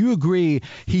 would you agree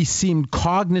he seemed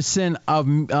cognizant of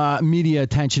media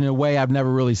attention in a way I've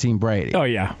never really seen Brady? Oh,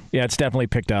 yeah. Yeah, it's definitely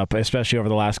picked up, especially over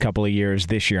the last couple of years,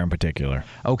 this year in particular.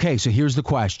 Okay, so here's the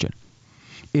question.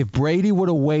 If Brady would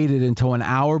have waited until an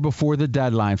hour before the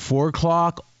deadline, 4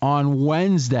 o'clock on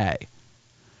Wednesday,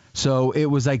 so it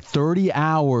was like 30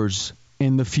 hours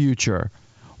in the future,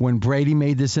 when Brady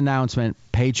made this announcement,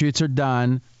 Patriots are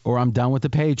done, or I'm done with the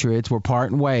Patriots, we're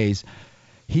parting ways,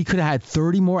 he could have had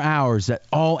 30 more hours that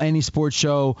any sports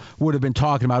show would have been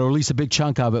talking about, or at least a big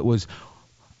chunk of it was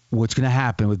what's going to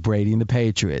happen with Brady and the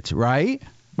Patriots, right?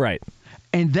 Right.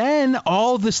 And then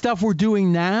all the stuff we're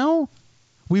doing now,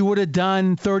 we would have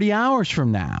done 30 hours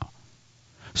from now.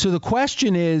 So the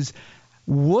question is,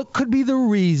 what could be the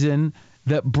reason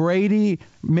that Brady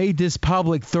made this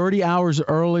public 30 hours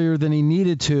earlier than he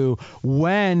needed to,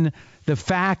 when the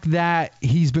fact that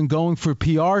he's been going for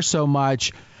PR so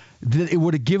much that it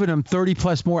would have given him 30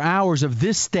 plus more hours of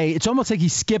this stage. It's almost like he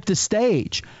skipped a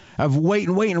stage of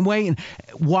waiting.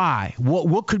 Why?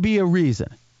 What could be a reason?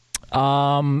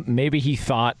 Maybe he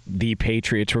thought the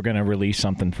Patriots were going to release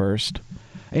something first.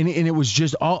 And it was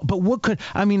just all. But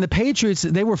the Patriots,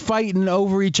 they were fighting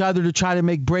over each other to try to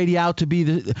make Brady out to be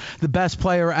the best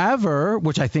player ever,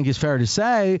 which I think is fair to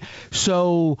say.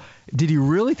 So did he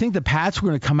really think the Pats were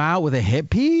going to come out with a hit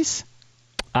piece?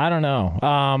 I don't know.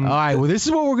 All right. Well, this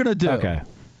is what we're going to do. Okay.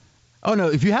 Oh,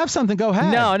 no. If you have something, go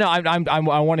ahead. No.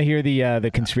 I want to hear the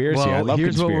conspiracy. Well, I love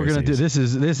here's what we're going to do. This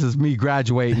is me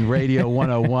graduating Radio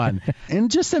 101. In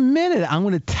just a minute, I'm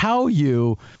going to tell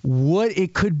you what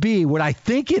it could be, what I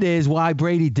think it is, why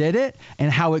Brady did it,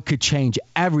 and how it could change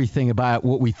everything about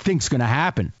what we think is going to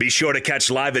happen. Be sure to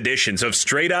catch live editions of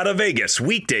Straight Outta Vegas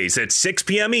weekdays at 6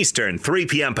 p.m. Eastern, 3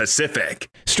 p.m. Pacific.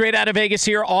 Straight Outta Vegas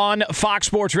here on Fox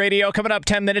Sports Radio. Coming up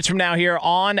 10 minutes from now here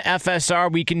on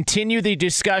FSR, we continue the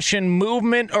discussion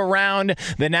movement around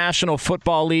the National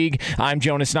Football League. I'm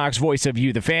Jonas Knox, voice of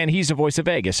You, the fan. He's the voice of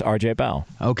Vegas, RJ Bell.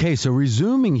 Okay, so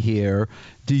resuming here,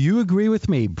 do you agree with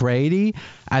me? Brady,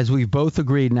 as we've both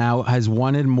agreed now, has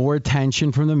wanted more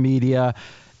attention from the media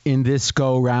in this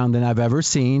go-round than I've ever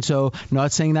seen. So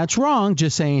not saying that's wrong,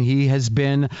 just saying he has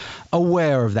been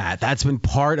aware of that. That's been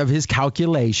part of his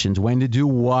calculations, when to do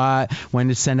what, when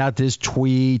to send out this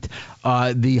tweet,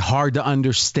 the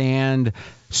hard-to-understand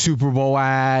Super Bowl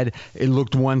ad. It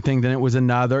looked one thing, then it was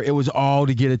another. It was all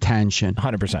to get attention.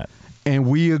 100%. And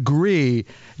we agree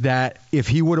that if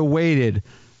he would have waited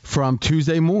from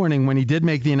Tuesday morning when he did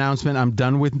make the announcement, I'm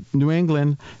done with New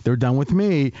England, they're done with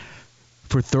me,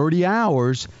 for 30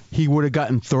 hours, he would have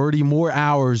gotten 30 more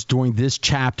hours during this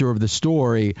chapter of the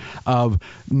story of,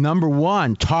 number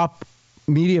one, top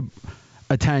media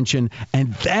attention,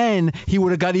 and then he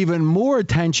would have got even more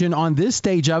attention on this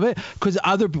stage of it because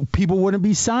other people wouldn't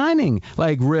be signing,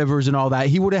 like Rivers and all that.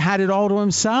 He would have had it all to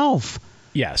himself.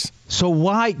 Yes. So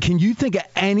why? Can you think of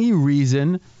any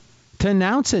reason to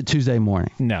announce it Tuesday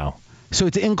morning? No. So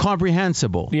it's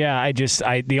incomprehensible. Yeah,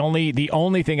 the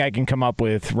only thing I can come up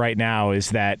with right now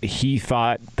is that he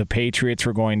thought the Patriots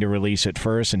were going to release it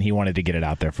first, and he wanted to get it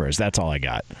out there first. That's all I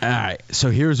got. All right. So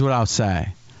here's what I'll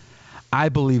say. I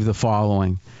believe the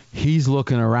following. He's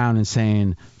looking around and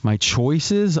saying, my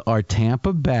choices are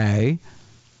Tampa Bay,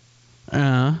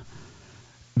 the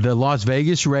Las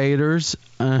Vegas Raiders,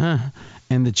 and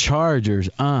the Chargers.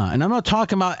 And I'm not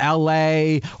talking about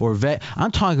L.A. or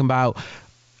I'm talking about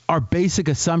our basic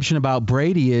assumption about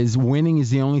Brady is winning is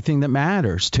the only thing that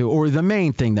matters or the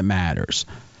main thing that matters.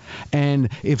 And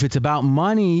if it's about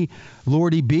money,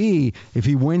 Lordy B, if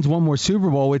he wins one more Super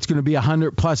Bowl, it's going to be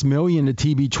 $100+ million to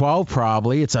TB12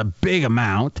 probably. It's a big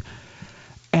amount.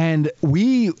 And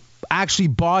we actually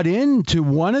bought into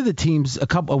one of the teams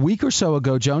a week or so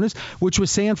ago, Jonas, which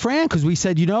was San Fran, because we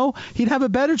said, he'd have a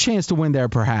better chance to win there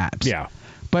perhaps. Yeah.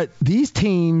 But these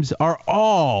teams are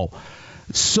all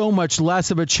so much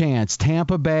less of a chance,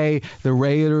 Tampa Bay, the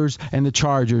Raiders, and the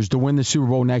Chargers, to win the Super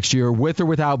Bowl next year with or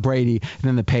without Brady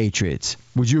than the Patriots.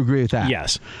 Would you agree with that?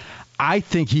 Yes. I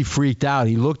think he freaked out.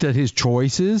 He looked at his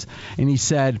choices and he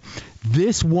said,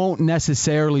 this won't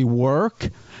necessarily work,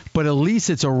 but at least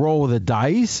it's a roll of the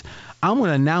dice. I'm going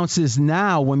to announce this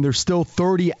now when there's still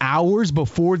 30 hours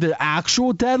before the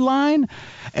actual deadline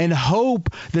and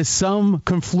hope that some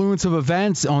confluence of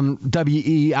events on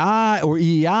WEI or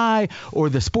EEI or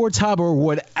the Sports Hub or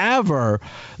whatever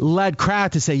led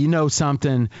Kraft to say,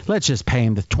 something, let's just pay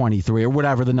him the 23 or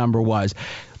whatever the number was.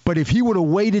 But if he would have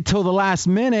waited till the last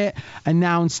minute,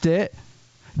 announced it,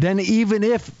 then even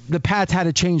if the Pats had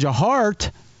a change of heart,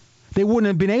 they wouldn't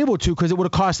have been able to because it would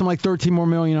have cost them like $13 more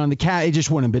million on the cap. It just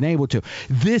wouldn't have been able to.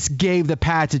 This gave the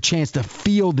Pats a chance to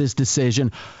field this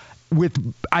decision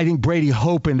with, I think, Brady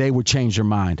hoping they would change their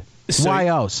mind. So, why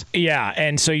else? Yeah,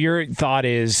 and so your thought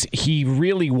is he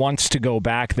really wants to go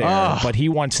back there, but he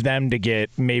wants them to get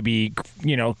maybe,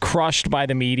 crushed by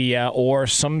the media or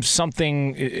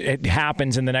something it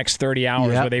happens in the next 30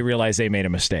 hours where they realize they made a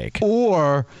mistake.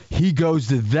 Or he goes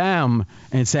to them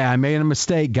and say, I made a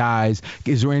mistake, guys.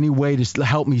 Is there any way to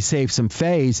help me save some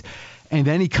face? And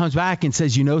then he comes back and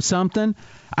says, something?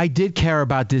 I did care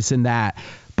about this and that,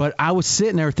 but I was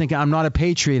sitting there thinking I'm not a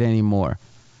Patriot anymore.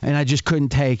 And I just couldn't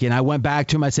take it. And I went back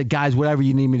to him. I said, guys, whatever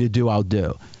you need me to do, I'll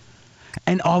do.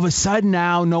 And all of a sudden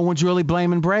now, no one's really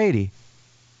blaming Brady.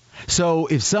 So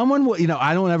if someone,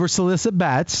 I don't ever solicit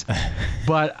bets,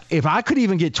 but if I could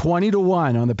even get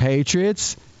 20-1 on the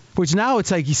Patriots, which now it's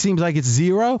like, it seems like it's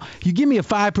 0, you give me a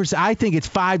 5%, I think it's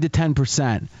 5 to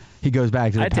 10% he goes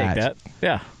back to the Pats. I'd take that.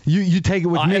 Yeah. You take it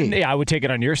with me. Yeah, I would take it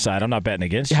on your side. I'm not betting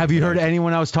against you. Have you heard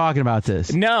anyone else talking about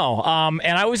this? No.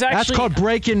 And I was actually... That's called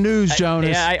breaking news,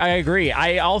 Jonas. I agree.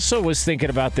 I also was thinking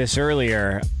about this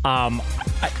earlier.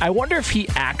 I wonder if he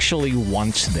actually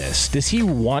wants this. Does he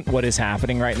want what is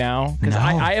happening right now? Because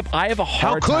I have a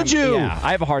hard time... How could you? Yeah,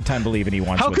 I have a hard time believing he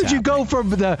wants How what's could you happening.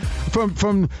 go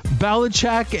from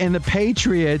Belichick and the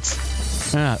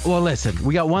Patriots... well, listen,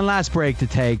 we got one last break to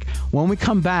take. When we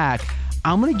come back,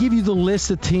 I'm going to give you the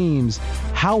list of teams,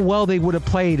 how well they would have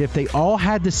played if they all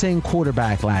had the same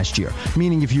quarterback last year.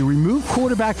 Meaning, if you remove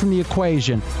quarterback from the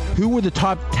equation, who were the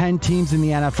top 10 teams in the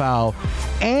NFL?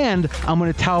 And I'm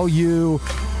going to tell you,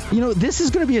 this is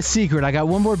going to be a secret. I got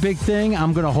one more big thing.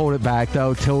 I'm going to hold it back,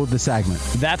 though, till the segment.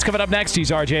 That's coming up next.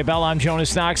 He's RJ Bell. I'm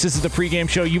Jonas Knox. This is the pregame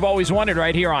show you've always wanted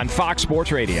right here on Fox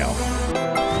Sports Radio.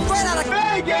 Right out of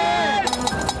Vegas!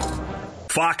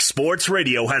 Fox Sports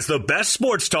Radio has the best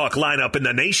sports talk lineup in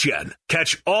the nation.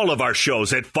 Catch all of our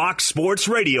shows at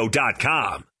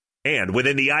foxsportsradio.com. And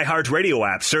within the iHeartRadio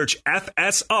app, search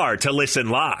FSR to listen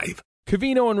live.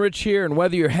 Covino and Rich here, and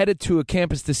whether you're headed to a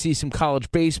campus to see some college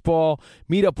baseball,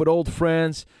 meet up with old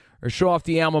friends, or show off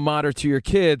the alma mater to your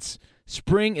kids,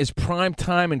 spring is prime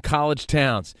time in college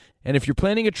towns. And if you're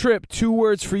planning a trip, 2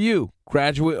 words for you: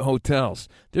 Graduate Hotels.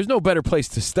 There's no better place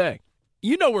to stay.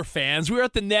 You know we're fans. We were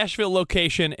at the Nashville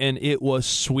location, and it was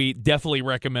sweet. Definitely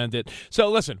recommend it. So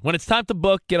listen, when it's time to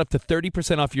book, get up to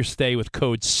 30% off your stay with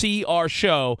code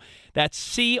CRSHOW.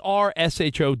 That's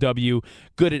CRSHOW.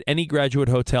 Good at any Graduate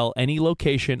Hotel, any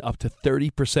location, up to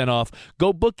 30% off.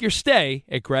 Go book your stay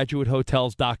at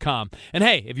graduatehotels.com. And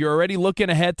hey, if you're already looking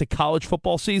ahead to college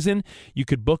football season, you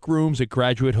could book rooms at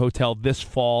Graduate Hotel this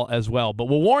fall as well. But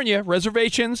we'll warn you,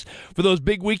 reservations for those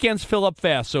big weekends fill up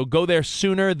fast, so go there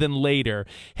sooner than later.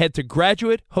 Head to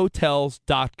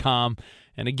graduatehotels.com.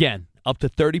 And again, up to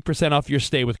 30% off your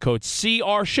stay with code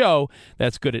CRSHOW.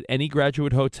 That's good at any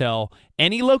Graduate Hotel,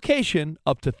 any location,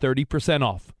 up to 30%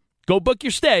 off. Go book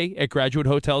your stay at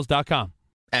graduatehotels.com.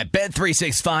 At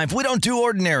Bet365, we don't do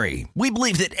ordinary. We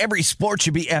believe that every sport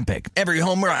should be epic. Every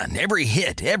home run, every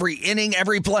hit, every inning,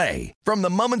 every play. From the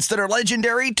moments that are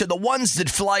legendary to the ones that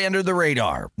fly under the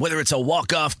radar. Whether it's a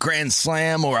walk-off grand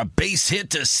slam or a base hit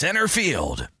to center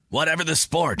field. Whatever the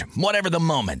sport, whatever the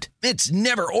moment, it's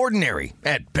never ordinary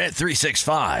at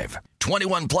Bet365.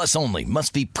 21 plus only.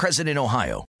 Must be present in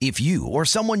Ohio. If you or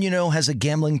someone you know has a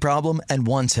gambling problem and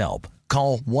wants help,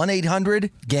 call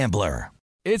 1-800-GAMBLER.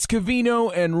 It's Covino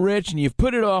and Rich, and you've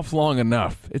put it off long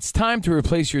enough. It's time to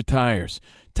replace your tires.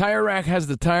 Tire Rack has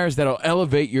the tires that'll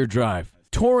elevate your drive.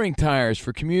 Touring tires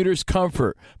for commuters'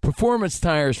 comfort. Performance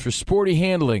tires for sporty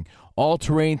handling.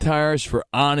 All-terrain tires for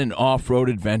on- and off-road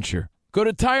adventure. Go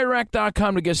to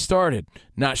TireRack.com to get started.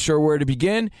 Not sure where to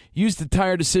begin? Use the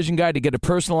Tire Decision Guide to get a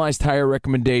personalized tire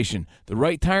recommendation. The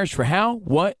right tires for how,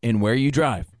 what, and where you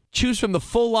drive. Choose from the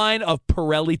full line of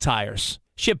Pirelli tires.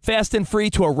 Ship fast and free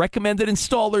to a recommended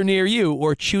installer near you,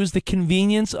 or choose the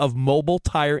convenience of mobile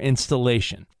tire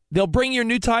installation. They'll bring your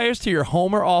new tires to your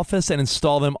home or office and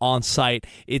install them on site.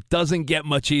 It doesn't get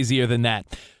much easier than that.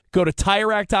 Go to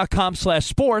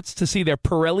TireRack.com/sports to see their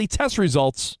Pirelli test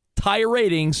results, tire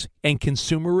ratings, and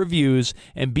consumer reviews,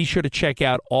 and be sure to check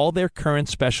out all their current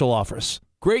special offers.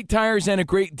 Great tires and a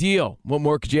great deal. What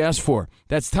more could you ask for?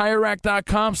 That's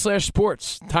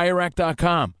TireRack.com/sports.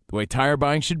 TireRack.com, the way tire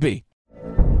buying should be.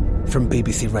 From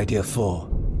BBC Radio 4,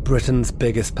 Britain's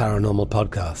biggest paranormal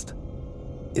podcast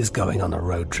is going on a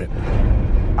road trip.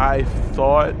 I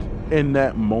thought in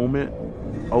that moment,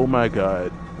 oh my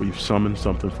God, we've summoned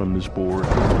something from this board.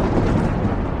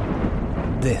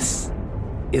 This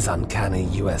is Uncanny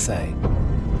USA.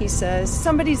 He says,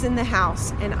 somebody's in the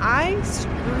house, and I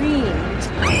screamed.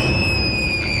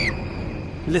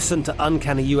 Listen to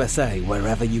Uncanny USA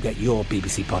wherever you get your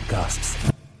BBC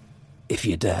podcasts, if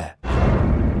you dare.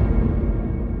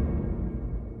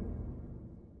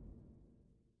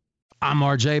 I'm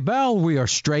RJ Bell. We are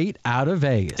straight out of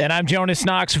Vegas. And I'm Jonas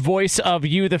Knox, voice of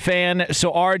You, the Fan.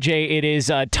 So, RJ, it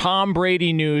is Tom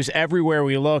Brady news everywhere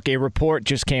we look. A report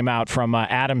just came out from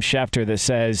Adam Schefter that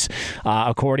says,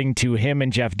 according to him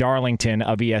and Jeff Darlington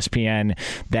of ESPN,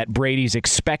 that Brady's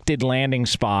expected landing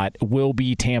spot will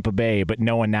be Tampa Bay, but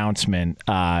no announcement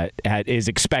is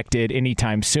expected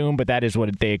anytime soon. But that is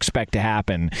what they expect to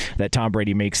happen, that Tom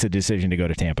Brady makes the decision to go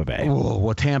to Tampa Bay.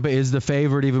 Well, Tampa is the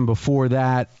favorite even before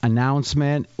that announcement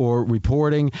or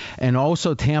reporting, and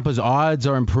also Tampa's odds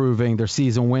are improving. Their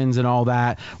season wins and all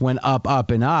that went up,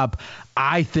 up, and up.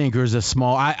 I think there's a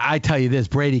small. I tell you this,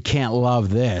 Brady can't love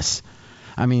this.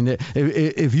 I mean,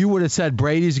 if you would have said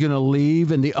Brady's going to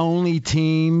leave, and the only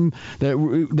team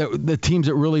the teams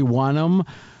that really want him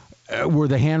were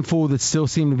the handful that still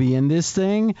seem to be in this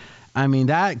thing. I mean,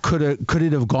 that could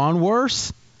it have gone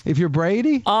worse if you're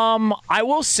Brady? I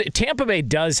will say Tampa Bay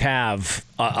does have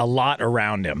a lot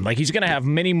around him. Like, he's going to have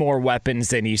many more weapons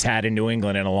than he's had in New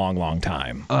England in a long, long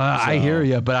time. I hear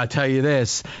you, but I'll tell you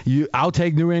this. I'll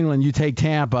take New England, you take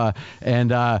Tampa, and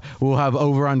we'll have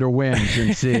over-under wins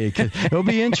and see. 'Cause it'll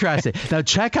be interesting. Now,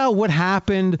 check out what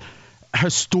happened.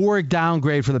 Historic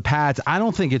downgrade for the Pats. I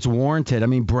don't think it's warranted. I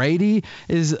mean, Brady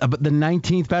is the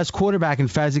 19th best quarterback in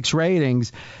Fezzik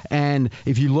ratings, and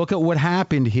if you look at what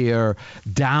happened here,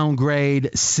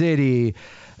 downgrade City.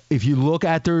 If you look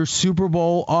at their Super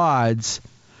Bowl odds,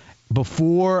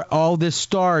 before all this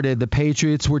started, the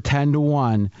Patriots were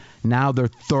 10-1. Now they're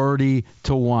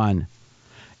 30-1.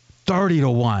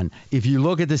 30-1. If you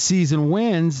look at the season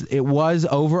wins, it was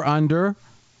over/under.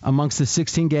 Amongst the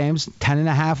 16 games,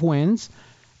 10.5 wins.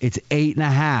 It's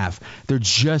 8.5. They're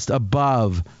just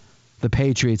above the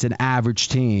Patriots, an average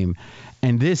team.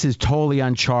 And this is totally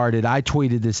uncharted. I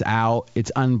tweeted this out. It's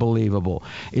unbelievable.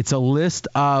 It's a list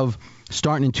of,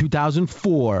 starting in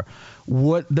 2004,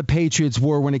 what the Patriots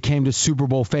were when it came to Super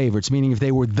Bowl favorites, meaning if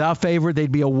they were the favorite,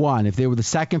 they'd be a 1. If they were the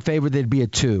second favorite, they'd be a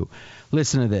 2.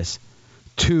 Listen to this.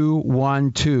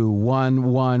 2-1-2,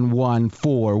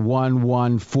 1-1-1-4,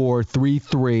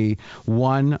 1-1-4-3-3,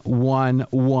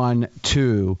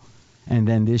 1-1-1-2, and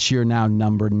then this year now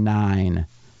number 9.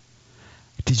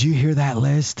 Did you hear that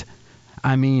list?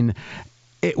 I mean,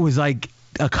 it was like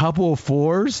a couple of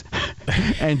 4s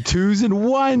and 2s and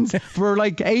 1s for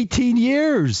like 18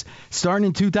 years, starting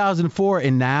in 2004,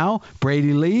 and now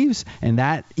Brady leaves, and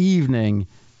that evening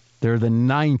they're the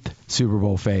 9th Super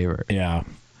Bowl favorite. Yeah.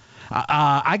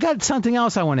 I got something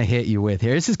else I want to hit you with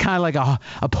here. This is kind of like a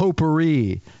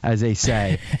potpourri, as they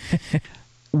say.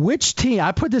 Which team,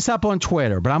 I put this up on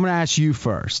Twitter, but I'm going to ask you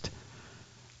first.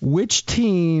 Which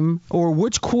team or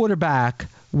which quarterback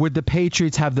would the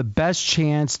Patriots have the best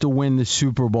chance to win the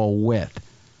Super Bowl with?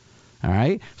 All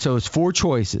right? So it's 4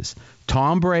 choices.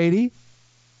 Tom Brady,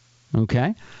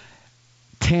 okay,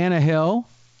 Tannehill,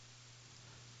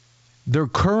 their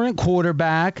current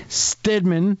quarterback,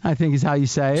 Stidham, I think is how you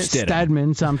say it.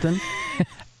 Stidham something.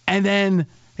 And then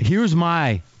here's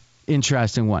my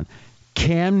interesting one.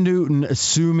 Cam Newton,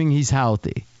 assuming he's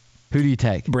healthy. Who do you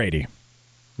take? Brady.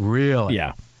 Really?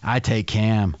 Yeah. I take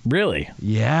Cam. Really?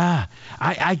 Yeah.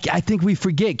 I think we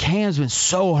forget Cam's been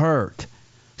so hurt.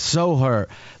 So hurt.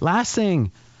 Last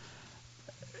thing.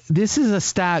 This is a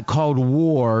stat called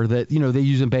WAR that, they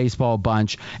use in baseball a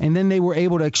bunch, and then they were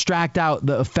able to extract out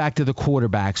the effect of the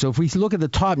quarterback. So if we look at the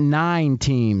top 9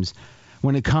 teams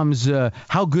when it comes to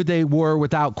how good they were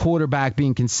without quarterback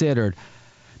being considered,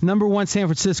 number 1, San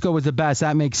Francisco was the best.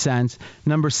 That makes sense.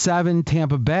 Number 7,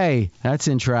 Tampa Bay. That's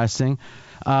interesting.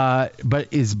 But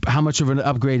how much of an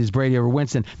upgrade is Brady over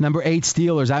Winston? Number 8,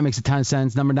 Steelers. That makes a ton of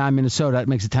sense. Number 9, Minnesota. That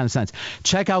makes a ton of sense.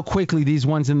 Check out quickly these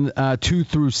ones in 2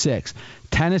 through 6.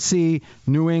 Tennessee,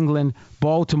 New England,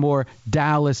 Baltimore,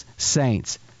 Dallas,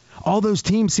 Saints. All those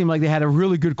teams seem like they had a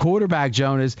really good quarterback,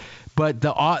 Jonas, but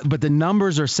the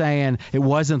numbers are saying it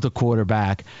wasn't the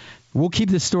quarterback. We'll keep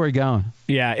this story going.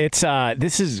 Yeah, it's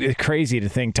this is crazy to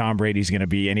think Tom Brady's going to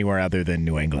be anywhere other than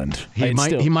New England. He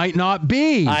might not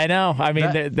be. I know. I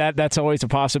mean, that's always a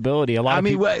possibility.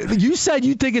 You said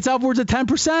you think it's upwards of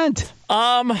 10%.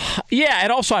 Yeah,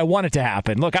 and also I want it to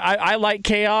happen. Look, I like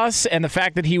chaos, and the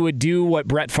fact that he would do what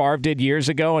Brett Favre did years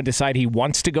ago and decide he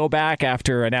wants to go back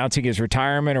after announcing his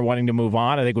retirement or wanting to move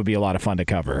on, I think would be a lot of fun to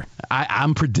cover.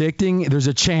 I'm predicting there's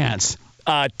a chance.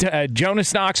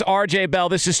 Jonas Knox, RJ Bell,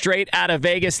 this is Straight Out of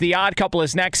Vegas. The Odd Couple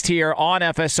is next here on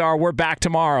FSR. We're back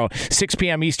tomorrow, 6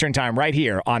 p.m. Eastern Time, right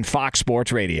here on Fox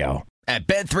Sports Radio. At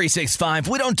Bet365,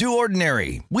 we don't do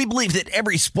ordinary. We believe that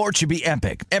every sport should be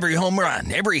epic. Every home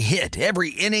run, every hit, every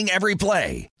inning, every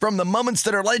play. From the moments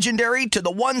that are legendary to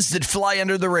the ones that fly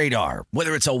under the radar.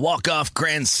 Whether it's a walk-off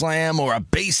grand slam or a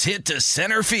base hit to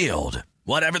center field.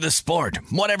 Whatever the sport,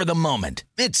 whatever the moment,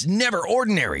 it's never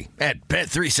ordinary at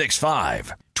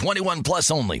Bet365. 21 plus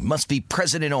only. Must be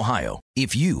present in Ohio.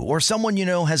 If you or someone you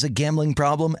know has a gambling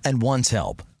problem and wants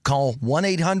help, call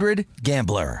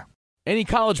 1-800-GAMBLER. Any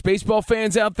college baseball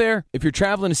fans out there? If you're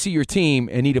traveling to see your team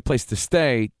and need a place to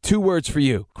stay, 2 words for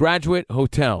you: Graduate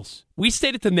Hotels. We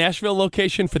stayed at the Nashville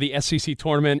location for the SEC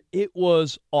tournament. It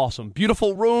was awesome.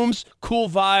 Beautiful rooms, cool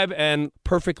vibe, and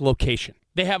perfect location.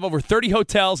 They have over 30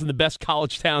 hotels in the best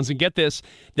college towns, and get this,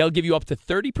 they'll give you up to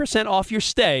 30% off your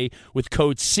stay with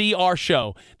code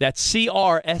CRSHOW. That's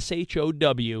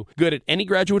CRSHOW. Good at any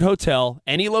Graduate Hotel,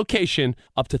 any location,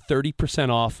 up to 30%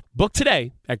 off. Book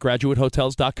today at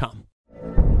graduatehotels.com.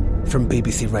 From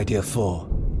BBC Radio 4,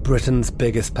 Britain's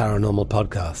biggest paranormal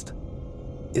podcast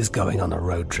is going on a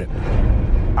road trip.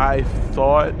 I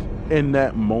thought in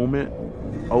that moment,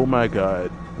 oh my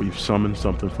God, we've summoned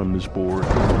something from this board.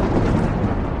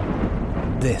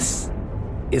 This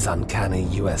is Uncanny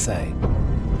USA.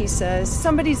 He says,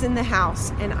 somebody's in the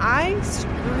house, and I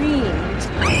screamed.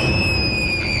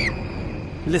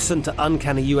 Listen to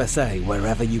Uncanny USA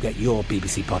wherever you get your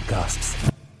BBC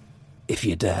podcasts, if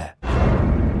you dare.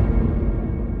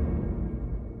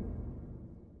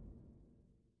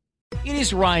 It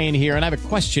is Ryan here, and I have a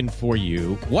question for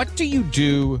you. What do you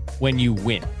do when you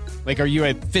win? Like, are you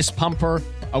a fist pumper,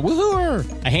 a woo-hooer,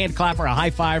 a hand clapper, a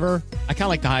high-fiver? I kind of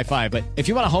like the high-five, but if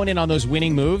you want to hone in on those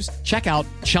winning moves, check out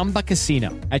Chumba Casino.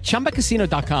 At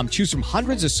ChumbaCasino.com, choose from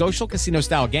hundreds of social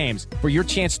casino-style games for your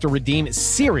chance to redeem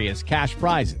serious cash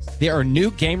prizes. There are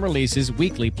new game releases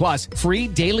weekly, plus free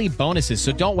daily bonuses,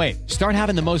 so don't wait. Start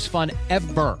having the most fun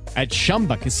ever at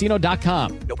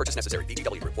ChumbaCasino.com. No purchase necessary.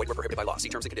 VGW Group. Void where prohibited by law. See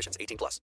terms and conditions. 18+.